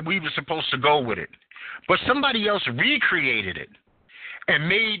go where we were supposed to go with it, but somebody else recreated it and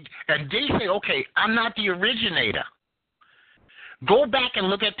they say, okay, I'm not the originator. Go back and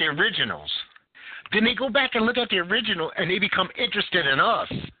look at the originals. Then they go back and look at the original and they become interested in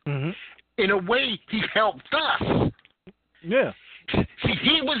us. Mm-hmm. In a way, he helped us. Yeah. See,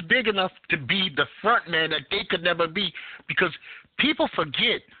 he was big enough to be the front man that they could never be because people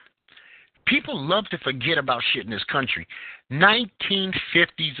forget. People love to forget about shit in this country.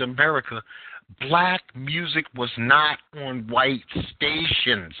 1950s America, black music was not on white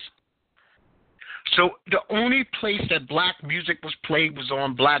stations. So the only place that black music was played was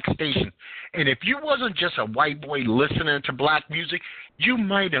on black station. And if you wasn't just a white boy listening to black music, you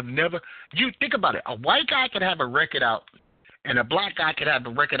might have never. You think about it. A white guy could have a record out, and a black guy could have a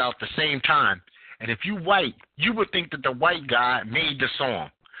record out at the same time. And if you white, you would think that the white guy made the song.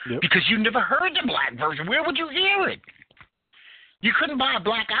 Yep. Because you never heard the black version. Where would you hear it? You couldn't buy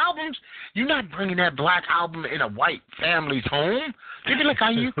black albums. You're not bringing that black album in a white family's home. They'd be like,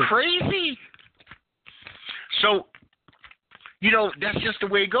 are you crazy? So, that's just the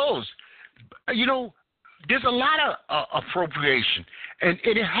way it goes. There's a lot of appropriation, and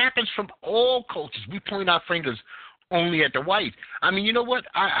it happens from all cultures. We point our fingers only at the white. I mean, you know what?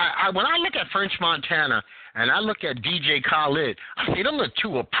 I when I look at French Montana and I look at DJ Khaled, I see them are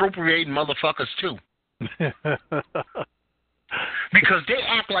two appropriating motherfuckers too. Because they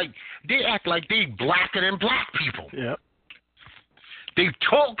act like they blacker than black people. Yeah. They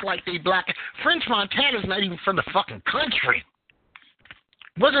talk like they black. French Montana's not even from the fucking country.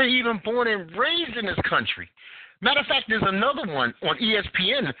 Wasn't even born and raised in this country. Matter of fact, there's another one on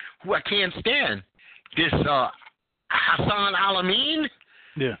ESPN who I can't stand. This Hassan Alamin.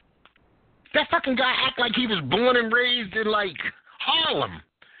 Yeah. That fucking guy act like he was born and raised in like Harlem.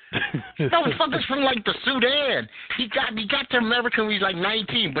 That motherfucker's from like the Sudan. He got to America when he's like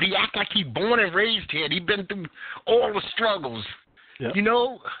 19, but he act like he born and raised here. He been through all the struggles. Yep.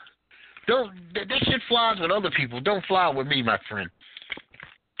 The that shit flies with other people. Don't fly with me, my friend.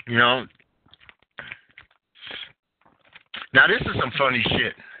 You know. Now this is some funny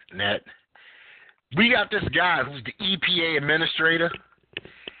shit, Nat. We got this guy who's the EPA administrator,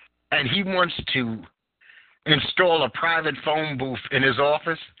 and he wants to install a private phone booth in his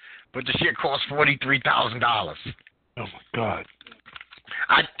office, but the shit costs $43,000. Oh my God.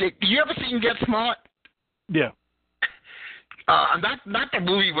 I think. You ever seen Get Smart? Yeah. Not the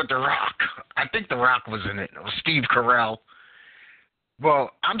movie with The Rock. I think The Rock was in it, or Steve Carell.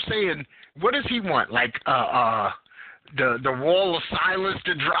 Well, I'm saying, what does he want? Like the wall of silence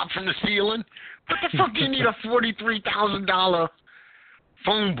to drop from the ceiling? What the fuck do you need a $43,000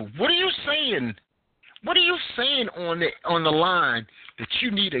 phone booth? What are you saying? What are you saying on the line that you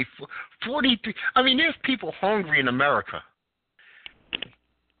need a 43? I mean, there's people hungry in America.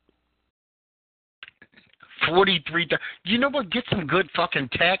 43. You know what? Get some good fucking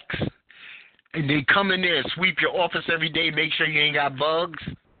techs, and they come in there and sweep your office every day, make sure you ain't got bugs.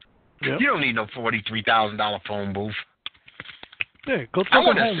 Yep. You don't need no $43,000 phone booth. Yeah, go talk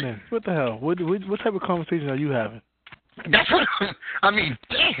at home then. What the hell? What type of conversation are you having? That's what I mean.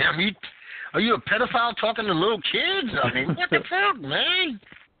 Damn, are you a pedophile talking to little kids? I mean, what the fuck, man?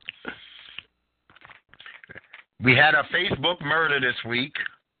 We had a Facebook murder this week.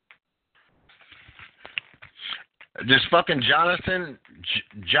 This fucking Jonathan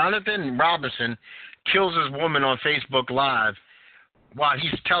Robinson kills his woman on Facebook Live while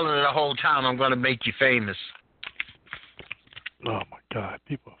he's telling her the whole time, I'm going to make you famous. Oh, my God.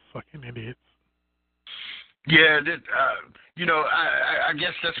 People are fucking idiots. Yeah, I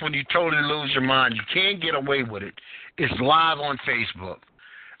guess that's when you totally lose your mind. You can't get away with it. It's live on Facebook.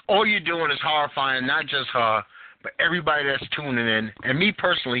 All you're doing is horrifying not just her, but everybody that's tuning in. And me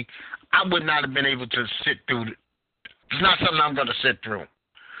personally, I would not have been able to sit through it. It's not something I'm going to sit through.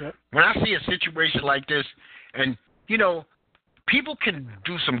 Yep. When I see a situation like this, and, people can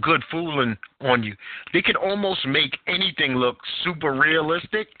do some good fooling on you. They can almost make anything look super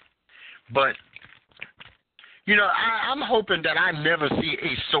realistic, but, I'm hoping that I never see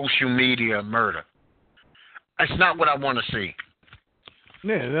a social media murder. That's not what I want to see.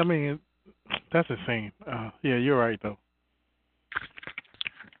 Yeah, I mean, that's insane. Yeah, you're right, though.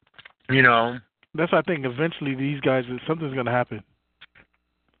 That's why I think eventually these guys, something's going to happen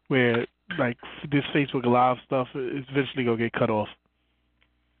where, like, this Facebook Live stuff is eventually going to get cut off.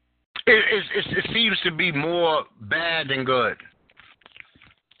 It seems to be more bad than good.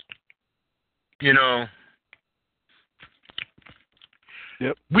 Yep.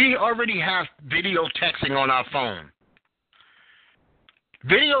 We already have video texting on our phone.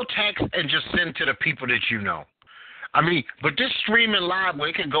 Video text and just send to the people that you know. I mean, but this streaming live where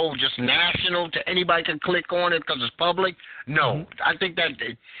it can go just national to anybody can click on it because it's public, no. I think that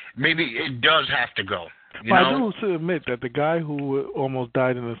maybe it does have to go. But I do admit that the guy who almost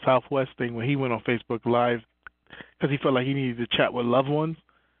died in the Southwest thing when he went on Facebook Live because he felt like he needed to chat with loved ones,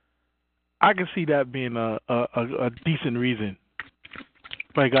 I can see that being a decent reason.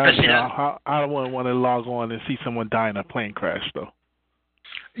 Like, I don't want to log on and see someone die in a plane crash, though.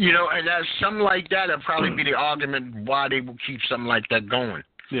 And that's something like that will probably be the argument why they will keep something like that going.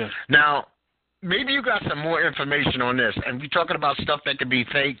 Yeah. Now, maybe you got some more information on this, and we're talking about stuff that could be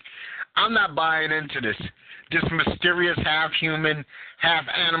fake. I'm not buying into this. This mysterious half-human,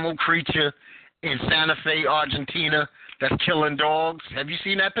 half-animal creature in Santa Fe, Argentina, that's killing dogs. Have you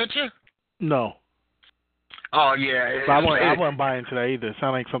seen that picture? No. Oh, yeah. I wasn't buying into that either. It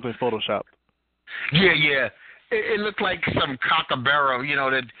sounded like something Photoshopped. Yeah. It looked like some cockabarro,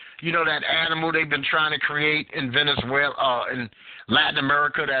 that animal they've been trying to create in Venezuela, in Latin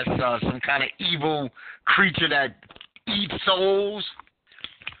America. That's some kind of evil creature that eats souls.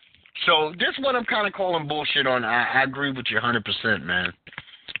 So this one I'm kind of calling bullshit on. I agree with you 100%, man.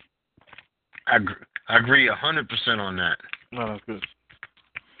 I agree 100% on that. No, that's good.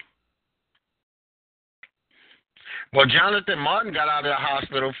 Well, Jonathan Martin got out of the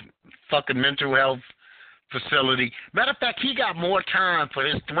hospital, fucking mental health facility. Matter of fact, he got more time for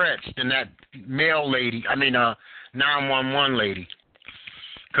his threats than that mail lady. 911 lady.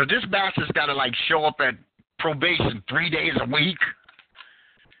 Because this bastard's got to, show up at probation 3 days a week.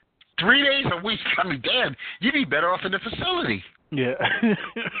 3 days a week? I mean, damn, you'd be better off in the facility. Yeah.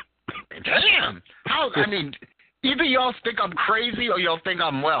 Damn. Either y'all think I'm crazy or y'all think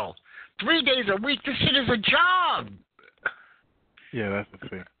I'm well. 3 days a week, this shit is a job. Yeah, that's the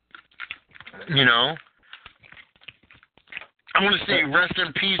thing. I want to say rest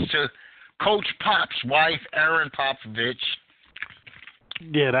in peace to Coach Pop's wife, Erin Popovich.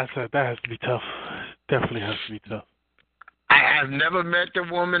 Yeah, that has to be tough. Definitely has to be tough. I I've never met the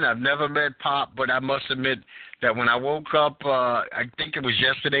woman. I've never met Pop, but I must admit that when I woke up, I think it was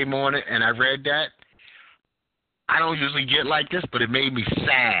yesterday morning, and I read that, I don't usually get like this, but it made me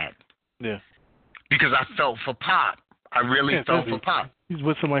sad. Yeah. Because I felt for Pop. I really felt for Pop. He's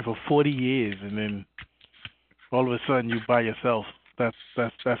with somebody for 40 years, and then all of a sudden you by yourself. That's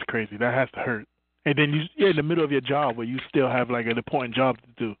crazy. That has to hurt. And then you're in the middle of your job where you still have like an important job to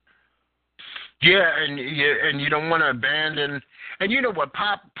do. Yeah, and you don't want to abandon. And you know what?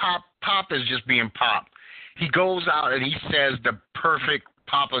 Pop is just being Pop. He goes out and he says the perfect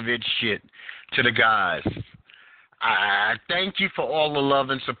Popovich shit to the guys. I thank you for all the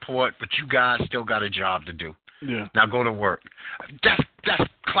love and support, but you guys still got a job to do. Yeah. Now go to work. That's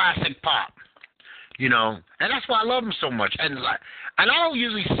classic Pop. You know, and that's why I love him so much. And I don't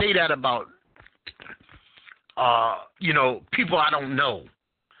usually say that about people I don't know.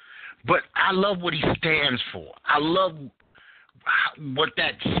 But I love what he stands for. I love what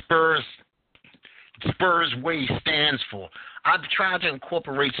that Spurs way stands for. I've tried to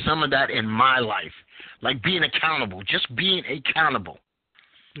incorporate some of that in my life, like being accountable, just being accountable.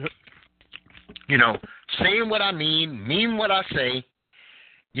 Yep. You know, saying what I mean what I say.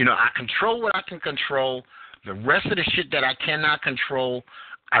 You know, I control what I can control. The rest of the shit that I cannot control,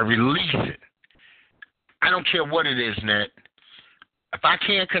 I release it. I don't care what it is, Ned. If I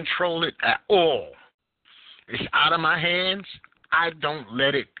can't control it at all, it's out of my hands, I don't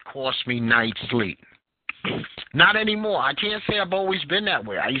let it cost me night's sleep. Not anymore. I can't say I've always been that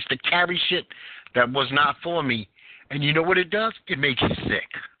way. I used to carry shit that was not for me. And you know what it does? It makes you sick.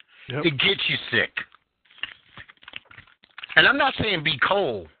 Yep. It gets you sick. And I'm not saying be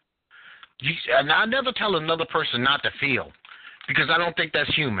cold. And I never tell another person not to feel, because I don't think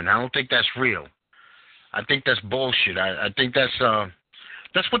that's human. I don't think that's real. I think that's bullshit. I think that's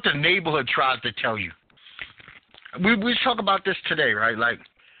what the neighborhood tries to tell you. We talk about this today, right? Like,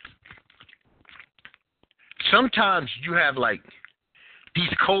 sometimes you have, like,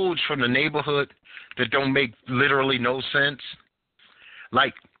 these codes from the neighborhood that don't make literally no sense.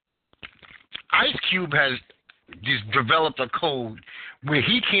 Like, Ice Cube has just developed a code where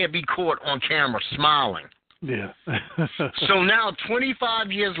he can't be caught on camera smiling. Yeah. So now,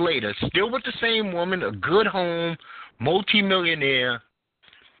 25 years later, still with the same woman, a good home, multi-millionaire,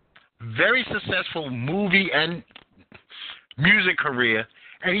 very successful movie and music career,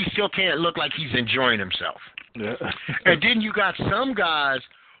 and he still can't look like he's enjoying himself. Yeah. And then you got some guys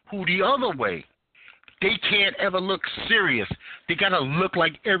who the other way, they can't ever look serious. They got to look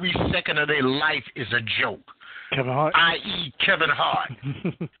like every second of their life is a joke. Kevin Hart? I.e. Kevin Hart.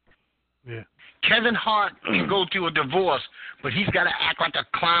 Yeah. Kevin Hart can go through a divorce, but he's got to act like a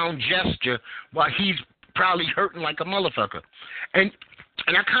clown gesture while he's probably hurting like a motherfucker. And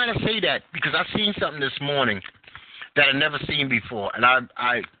I kind of say that because I've seen something this morning that I've never seen before. And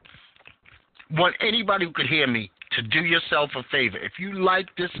I want anybody who could hear me to do yourself a favor. If you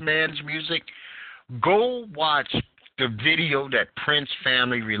like this man's music, go watch the video that Prince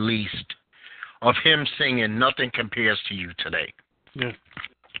family released of him singing Nothing Compares to You Today. Yeah.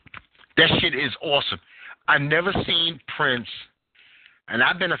 That shit is awesome. I've never seen Prince, and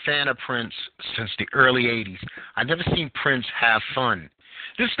I've been a fan of Prince since the early 80s. I've never seen Prince have fun.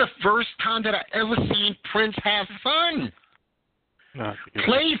 This is the first time that I ever seen Prince have fun. No,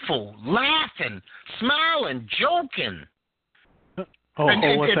 playful, laughing, smiling, joking. Hold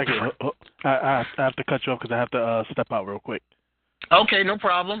 1 second. I have to cut you off because I have to step out real quick. Okay, no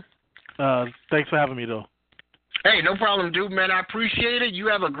problem. Thanks for having me, though. Hey, no problem, dude, man. I appreciate it. You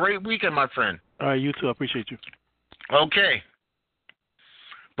have a great weekend, my friend. All right, you too. I appreciate you. Okay.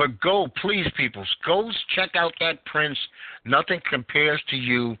 But go, please, people, go check out that Prince, Nothing Compares to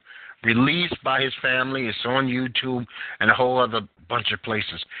You, released by his family. It's on YouTube and a whole other bunch of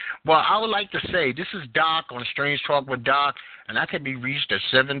places. Well, I would like to say, this is Doc on Strange Talk with Doc, and I can be reached at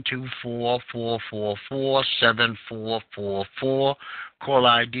 724-444-7444. Call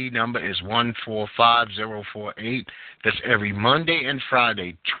ID number is 145048. That's every Monday and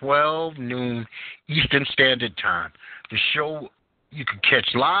Friday, 12 noon Eastern Standard Time. The show, you can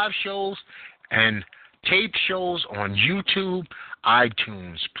catch live shows and tape shows on YouTube,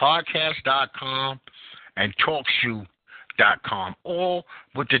 iTunes, podcast.com, and talkshoe.com, all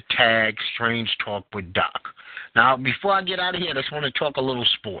with the tag Strange Talk with Doc. Now, before I get out of here, I just want to talk a little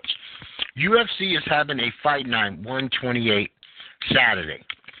sports. UFC is having a fight night, 128, Saturday.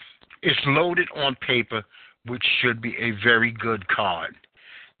 It's loaded on paper, which should be a very good card.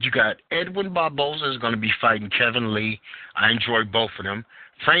 You got Edwin Barboza is going to be fighting Kevin Lee. I enjoy both of them.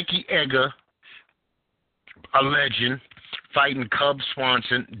 Frankie Edgar, a legend, fighting Cub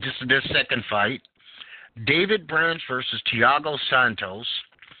Swanson. This is their second fight. David Branch versus Thiago Santos.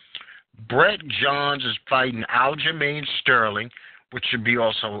 Brett Johns is fighting Aljamain Sterling, which should be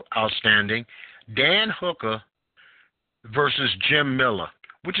also outstanding. Dan Hooker versus Jim Miller,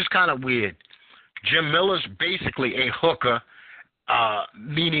 which is kind of weird. Jim Miller's basically a hooker,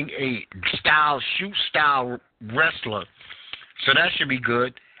 meaning a shoot style wrestler. So that should be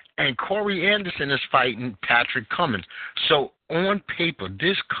good. And Corey Anderson is fighting Patrick Cummins. So on paper,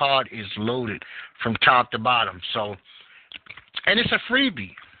 this card is loaded from top to bottom. So, and it's a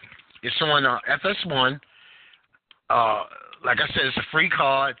freebie. It's on FS1. Like I said, it's a free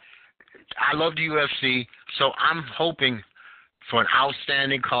card. I love the UFC, so I'm hoping for an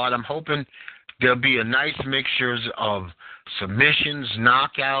outstanding card. I'm hoping there'll be a nice mixture of submissions,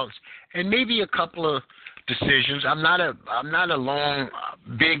 knockouts, and maybe a couple of decisions. I'm not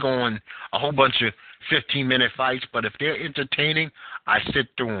big on a whole bunch of 15-minute fights, but if they're entertaining, I sit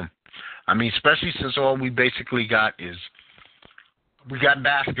through them. I mean, especially since all we basically got is we got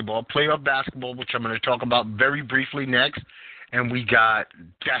basketball, playoff basketball, which I'm going to talk about very briefly next, and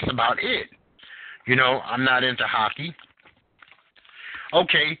that's about it. You know, I'm not into hockey.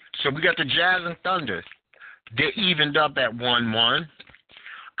 Okay, so we got the Jazz and Thunder. They're evened up at 1-1.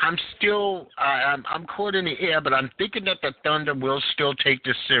 I'm caught in the air, but I'm thinking that the Thunder will still take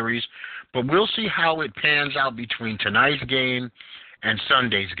this series, but we'll see how it pans out between tonight's game and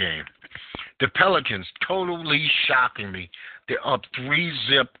Sunday's game. The Pelicans, totally shocking me. They're up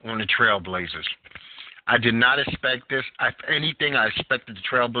 3-0 on the Trailblazers. I did not expect this. If anything, I expected the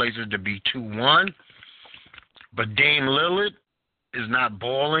Trailblazers to be 2-1, but Dame Lillard is not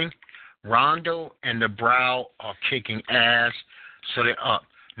balling. Rondo and the Brow are kicking ass, so they're up.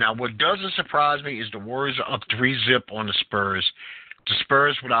 Now, what doesn't surprise me is the Warriors are up 3-0 on the Spurs. The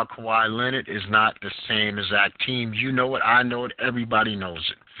Spurs without Kawhi Leonard is not the same exact team. You know it. I know it. Everybody knows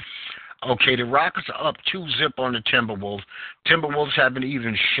it. Okay, the Rockets are up 2-0 on the Timberwolves. Timberwolves haven't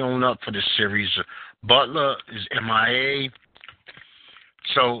even shown up for this series. Butler is MIA.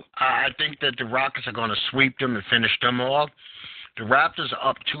 So I think that the Rockets are going to sweep them and finish them off. The Raptors are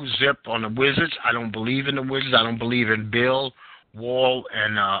up 2-0 on the Wizards. I don't believe in the Wizards. I don't believe in Bill, Wall,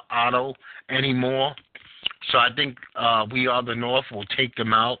 and Otto anymore. So I think We Are the North will take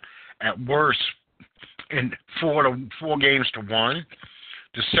them out at worst in 4 games to 1.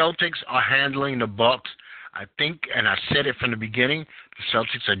 The Celtics are handling the Bucks. I think, and I said it from the beginning, the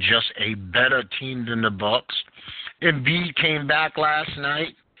Celtics are just a better team than the Bucks. Embiid came back last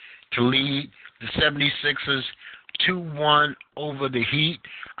night to lead the 76ers 2-1 over the Heat.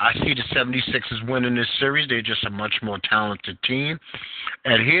 I see the 76ers winning this series. They're just a much more talented team.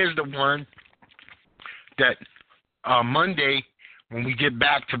 And here's the one that Monday, when we get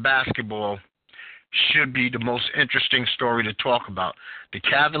back to basketball, should be the most interesting story to talk about. The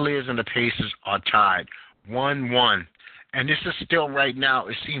Cavaliers and the Pacers are tied 1-1. And this is still right now,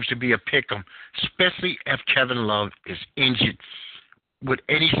 it seems to be a pick-em, especially if Kevin Love is injured with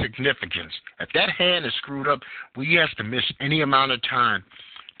any significance. If that hand is screwed up, where he has to miss any amount of time,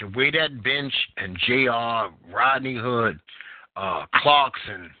 the way that bench and JR, Rodney Hood,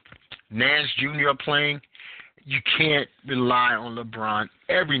 Clarkson, Nance Jr. are playing, you can't rely on LeBron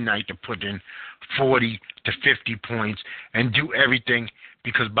every night to put in 40 to 50 points and do everything,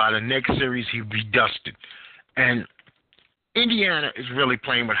 because by the next series he'll be dusted. And Indiana is really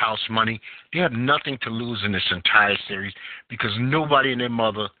playing with house money. They have nothing to lose in this entire series because nobody and their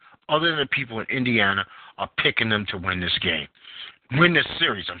mother, other than the people in Indiana, are picking them to win this game. Win this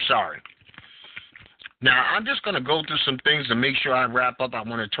series, I'm sorry. Now, I'm just going to go through some things to make sure I wrap up. I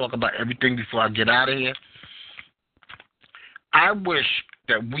want to talk about everything before I get out of here. I wish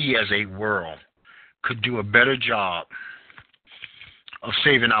that we as a world could do a better job of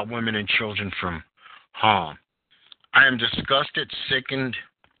saving our women and children from harm. I am disgusted, sickened,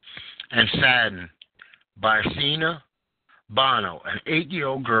 and saddened by Sina Bono, an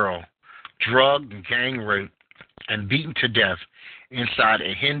 8-year-old girl drugged and gang raped and beaten to death inside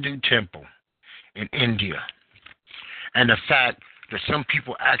a Hindu temple in India. And the fact that some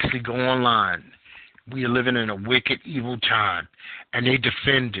people actually go online, we are living in a wicked, evil time, and they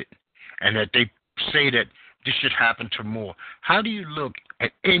defend it, and that they say that this should happen to more. How do you look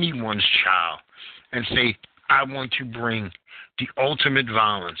at anyone's child and say, I want to bring the ultimate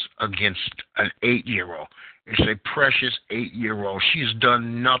violence against an 8-year-old? It's a precious 8-year-old. She's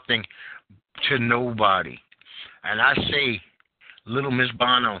done nothing to nobody. And I say, little Miss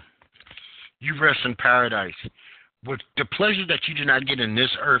Bono, you rest in paradise. With the pleasure that you did not get in this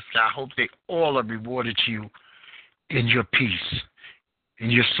earth, I hope they all have rewarded you in your peace,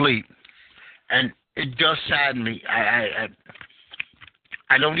 in your sleep. And it does sadden me.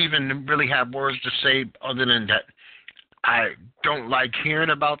 I don't even really have words to say other than that I don't like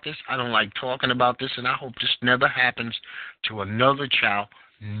hearing about this. I don't like talking about this, and I hope this never happens to another child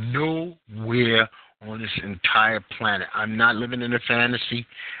nowhere on this entire planet. I'm not living in a fantasy,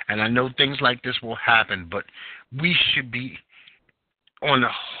 and I know things like this will happen, but we should be, on the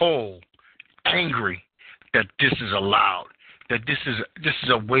whole, angry that this is allowed, that this is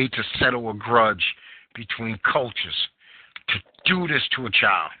a way to settle a grudge between cultures, to do this to a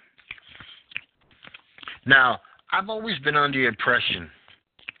child. Now, I've always been under the impression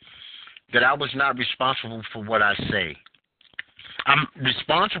that I was not responsible for what I say. I'm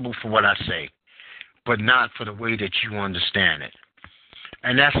responsible for what I say, but not for the way that you understand it.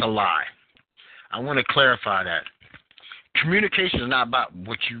 And that's a lie. I want to clarify that. Communication is not about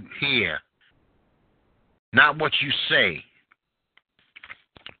what you hear, not what you say.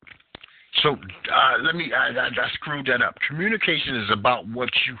 So I screwed that up. Communication is about what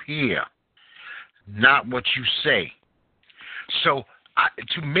you hear, not what you say. So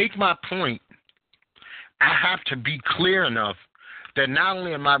to make my point, I have to be clear enough that not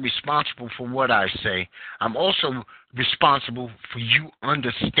only am I responsible for what I say, I'm also responsible for you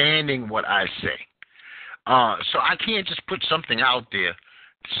understanding what I say. So I can't just put something out there,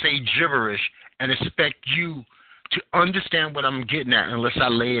 say gibberish, and expect you to understand what I'm getting at unless I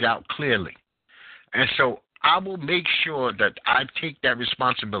lay it out clearly. And so I will make sure that I take that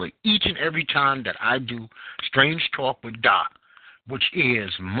responsibility each and every time that I do Strange Talk with Doc, which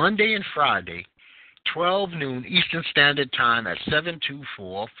is Monday and Friday, 12 noon Eastern Standard Time at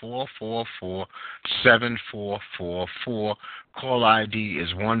 724-444-7444. Call ID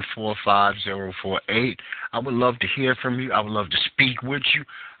is 145048. I would love to hear from you. I would love to speak with you.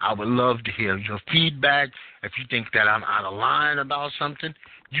 I would love to hear your feedback. If you think that I'm out of line about something,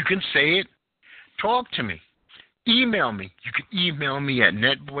 you can say it. Talk to me. Email me. You can email me at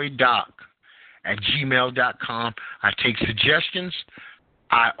netboydoc@gmail.com. I take suggestions.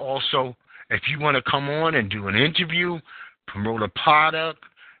 I also, if you want to come on and do an interview, promote a product,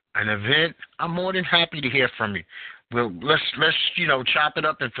 an event, I'm more than happy to hear from you. Well, let's chop it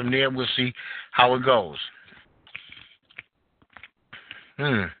up, and from there we'll see how it goes.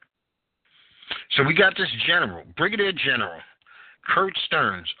 So we got this general, Brigadier General Kurt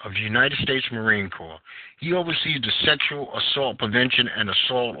Stearns of the United States Marine Corps. He oversees the Sexual Assault Prevention and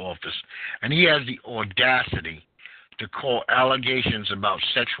Assault Office, and he has the audacity to call allegations about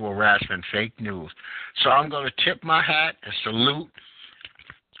sexual harassment fake news. So I'm going to tip my hat and salute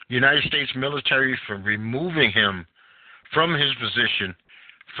the United States military for removing him from his position,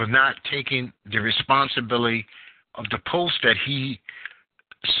 for not taking the responsibility of the post that he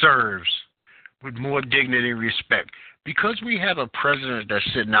serves with more dignity and respect. Because we have a president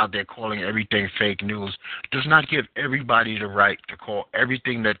that's sitting out there calling everything fake news does not give everybody the right to call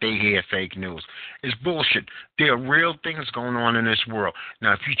everything that they hear fake news. It's bullshit. There are real things going on in this world.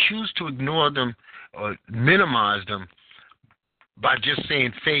 Now, if you choose to ignore them or minimize them by just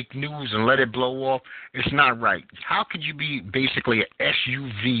saying fake news and let it blow off, it's not right. How could you be basically an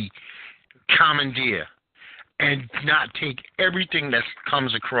SUV commandeer and not take everything that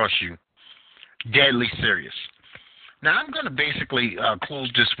comes across you deadly serious? Now, I'm going to basically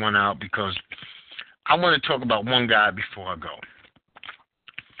close this one out because I want to talk about one guy before I go.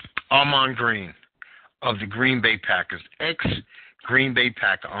 Ahman Green of the Green Bay Packers, ex-Green Bay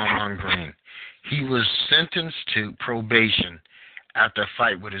Packer Ahman Green. He was sentenced to probation after a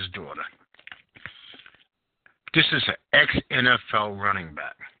fight with his daughter. This is an ex-NFL running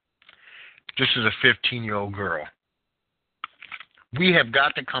back. This is a 15-year-old girl. We have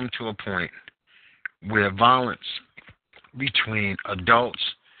got to come to a point where violence between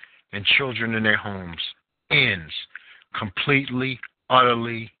adults and children in their homes ends completely,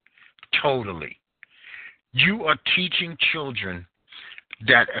 utterly, totally. You are teaching children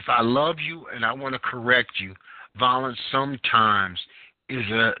that if I love you and I want to correct you, violence sometimes is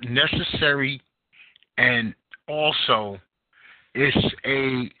a necessary and also is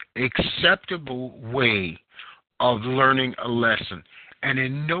a acceptable way of learning a lesson. And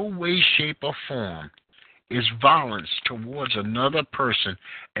in no way, shape, or form is violence towards another person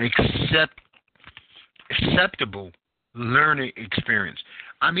acceptable learning experience.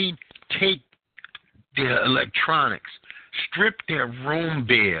 I mean, take their electronics, strip their room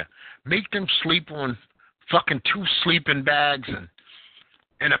bare, make them sleep on fucking 2 sleeping bags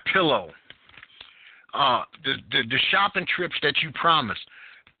and a pillow. The shopping trips that you promised,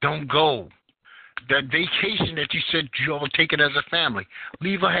 don't go. That vacation that you said you'll take it as a family,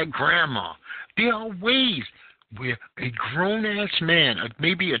 leave her at grandma. There are ways. where a grown-ass man,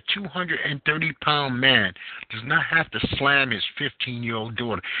 maybe a 230-pound man, does not have to slam his 15-year-old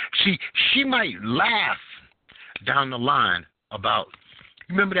daughter. See, she might laugh down the line about,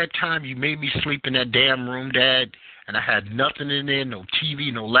 remember that time you made me sleep in that damn room, Dad, and I had nothing in there, no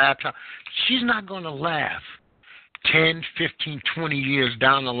TV, no laptop? She's not going to laugh 10, 15, 20 years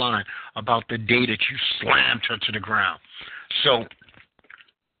down the line about the day that you slammed her to the ground. So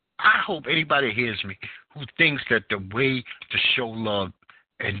I hope anybody hears me who thinks that the way to show love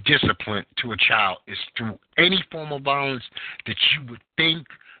and discipline to a child is through any form of violence, that you would think,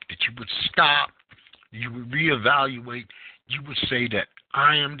 that you would stop, you would reevaluate, you would say that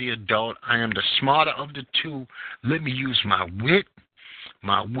I am the adult, I am the smarter of the two. Let me use my wit,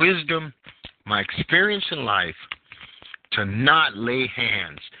 my wisdom, my experience in life to not lay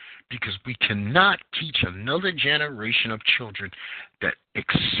hands, because we cannot teach another generation of children that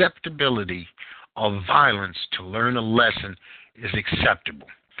acceptability of violence to learn a lesson is acceptable.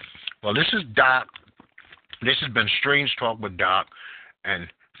 Well, this is Doc. This has been Strange Talk with Doc.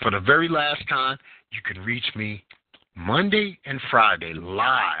 And for the very last time, you can reach me Monday and Friday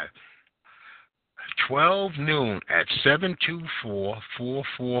live, 12 noon at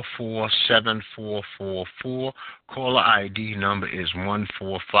 724-444-7444. Caller ID number is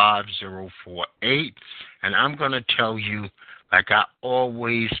 145048. And I'm going to tell you, like I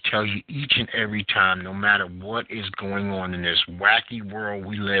always tell you each and every time, no matter what is going on in this wacky world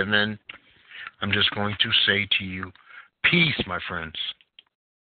we live in, I'm just going to say to you, peace, my friends.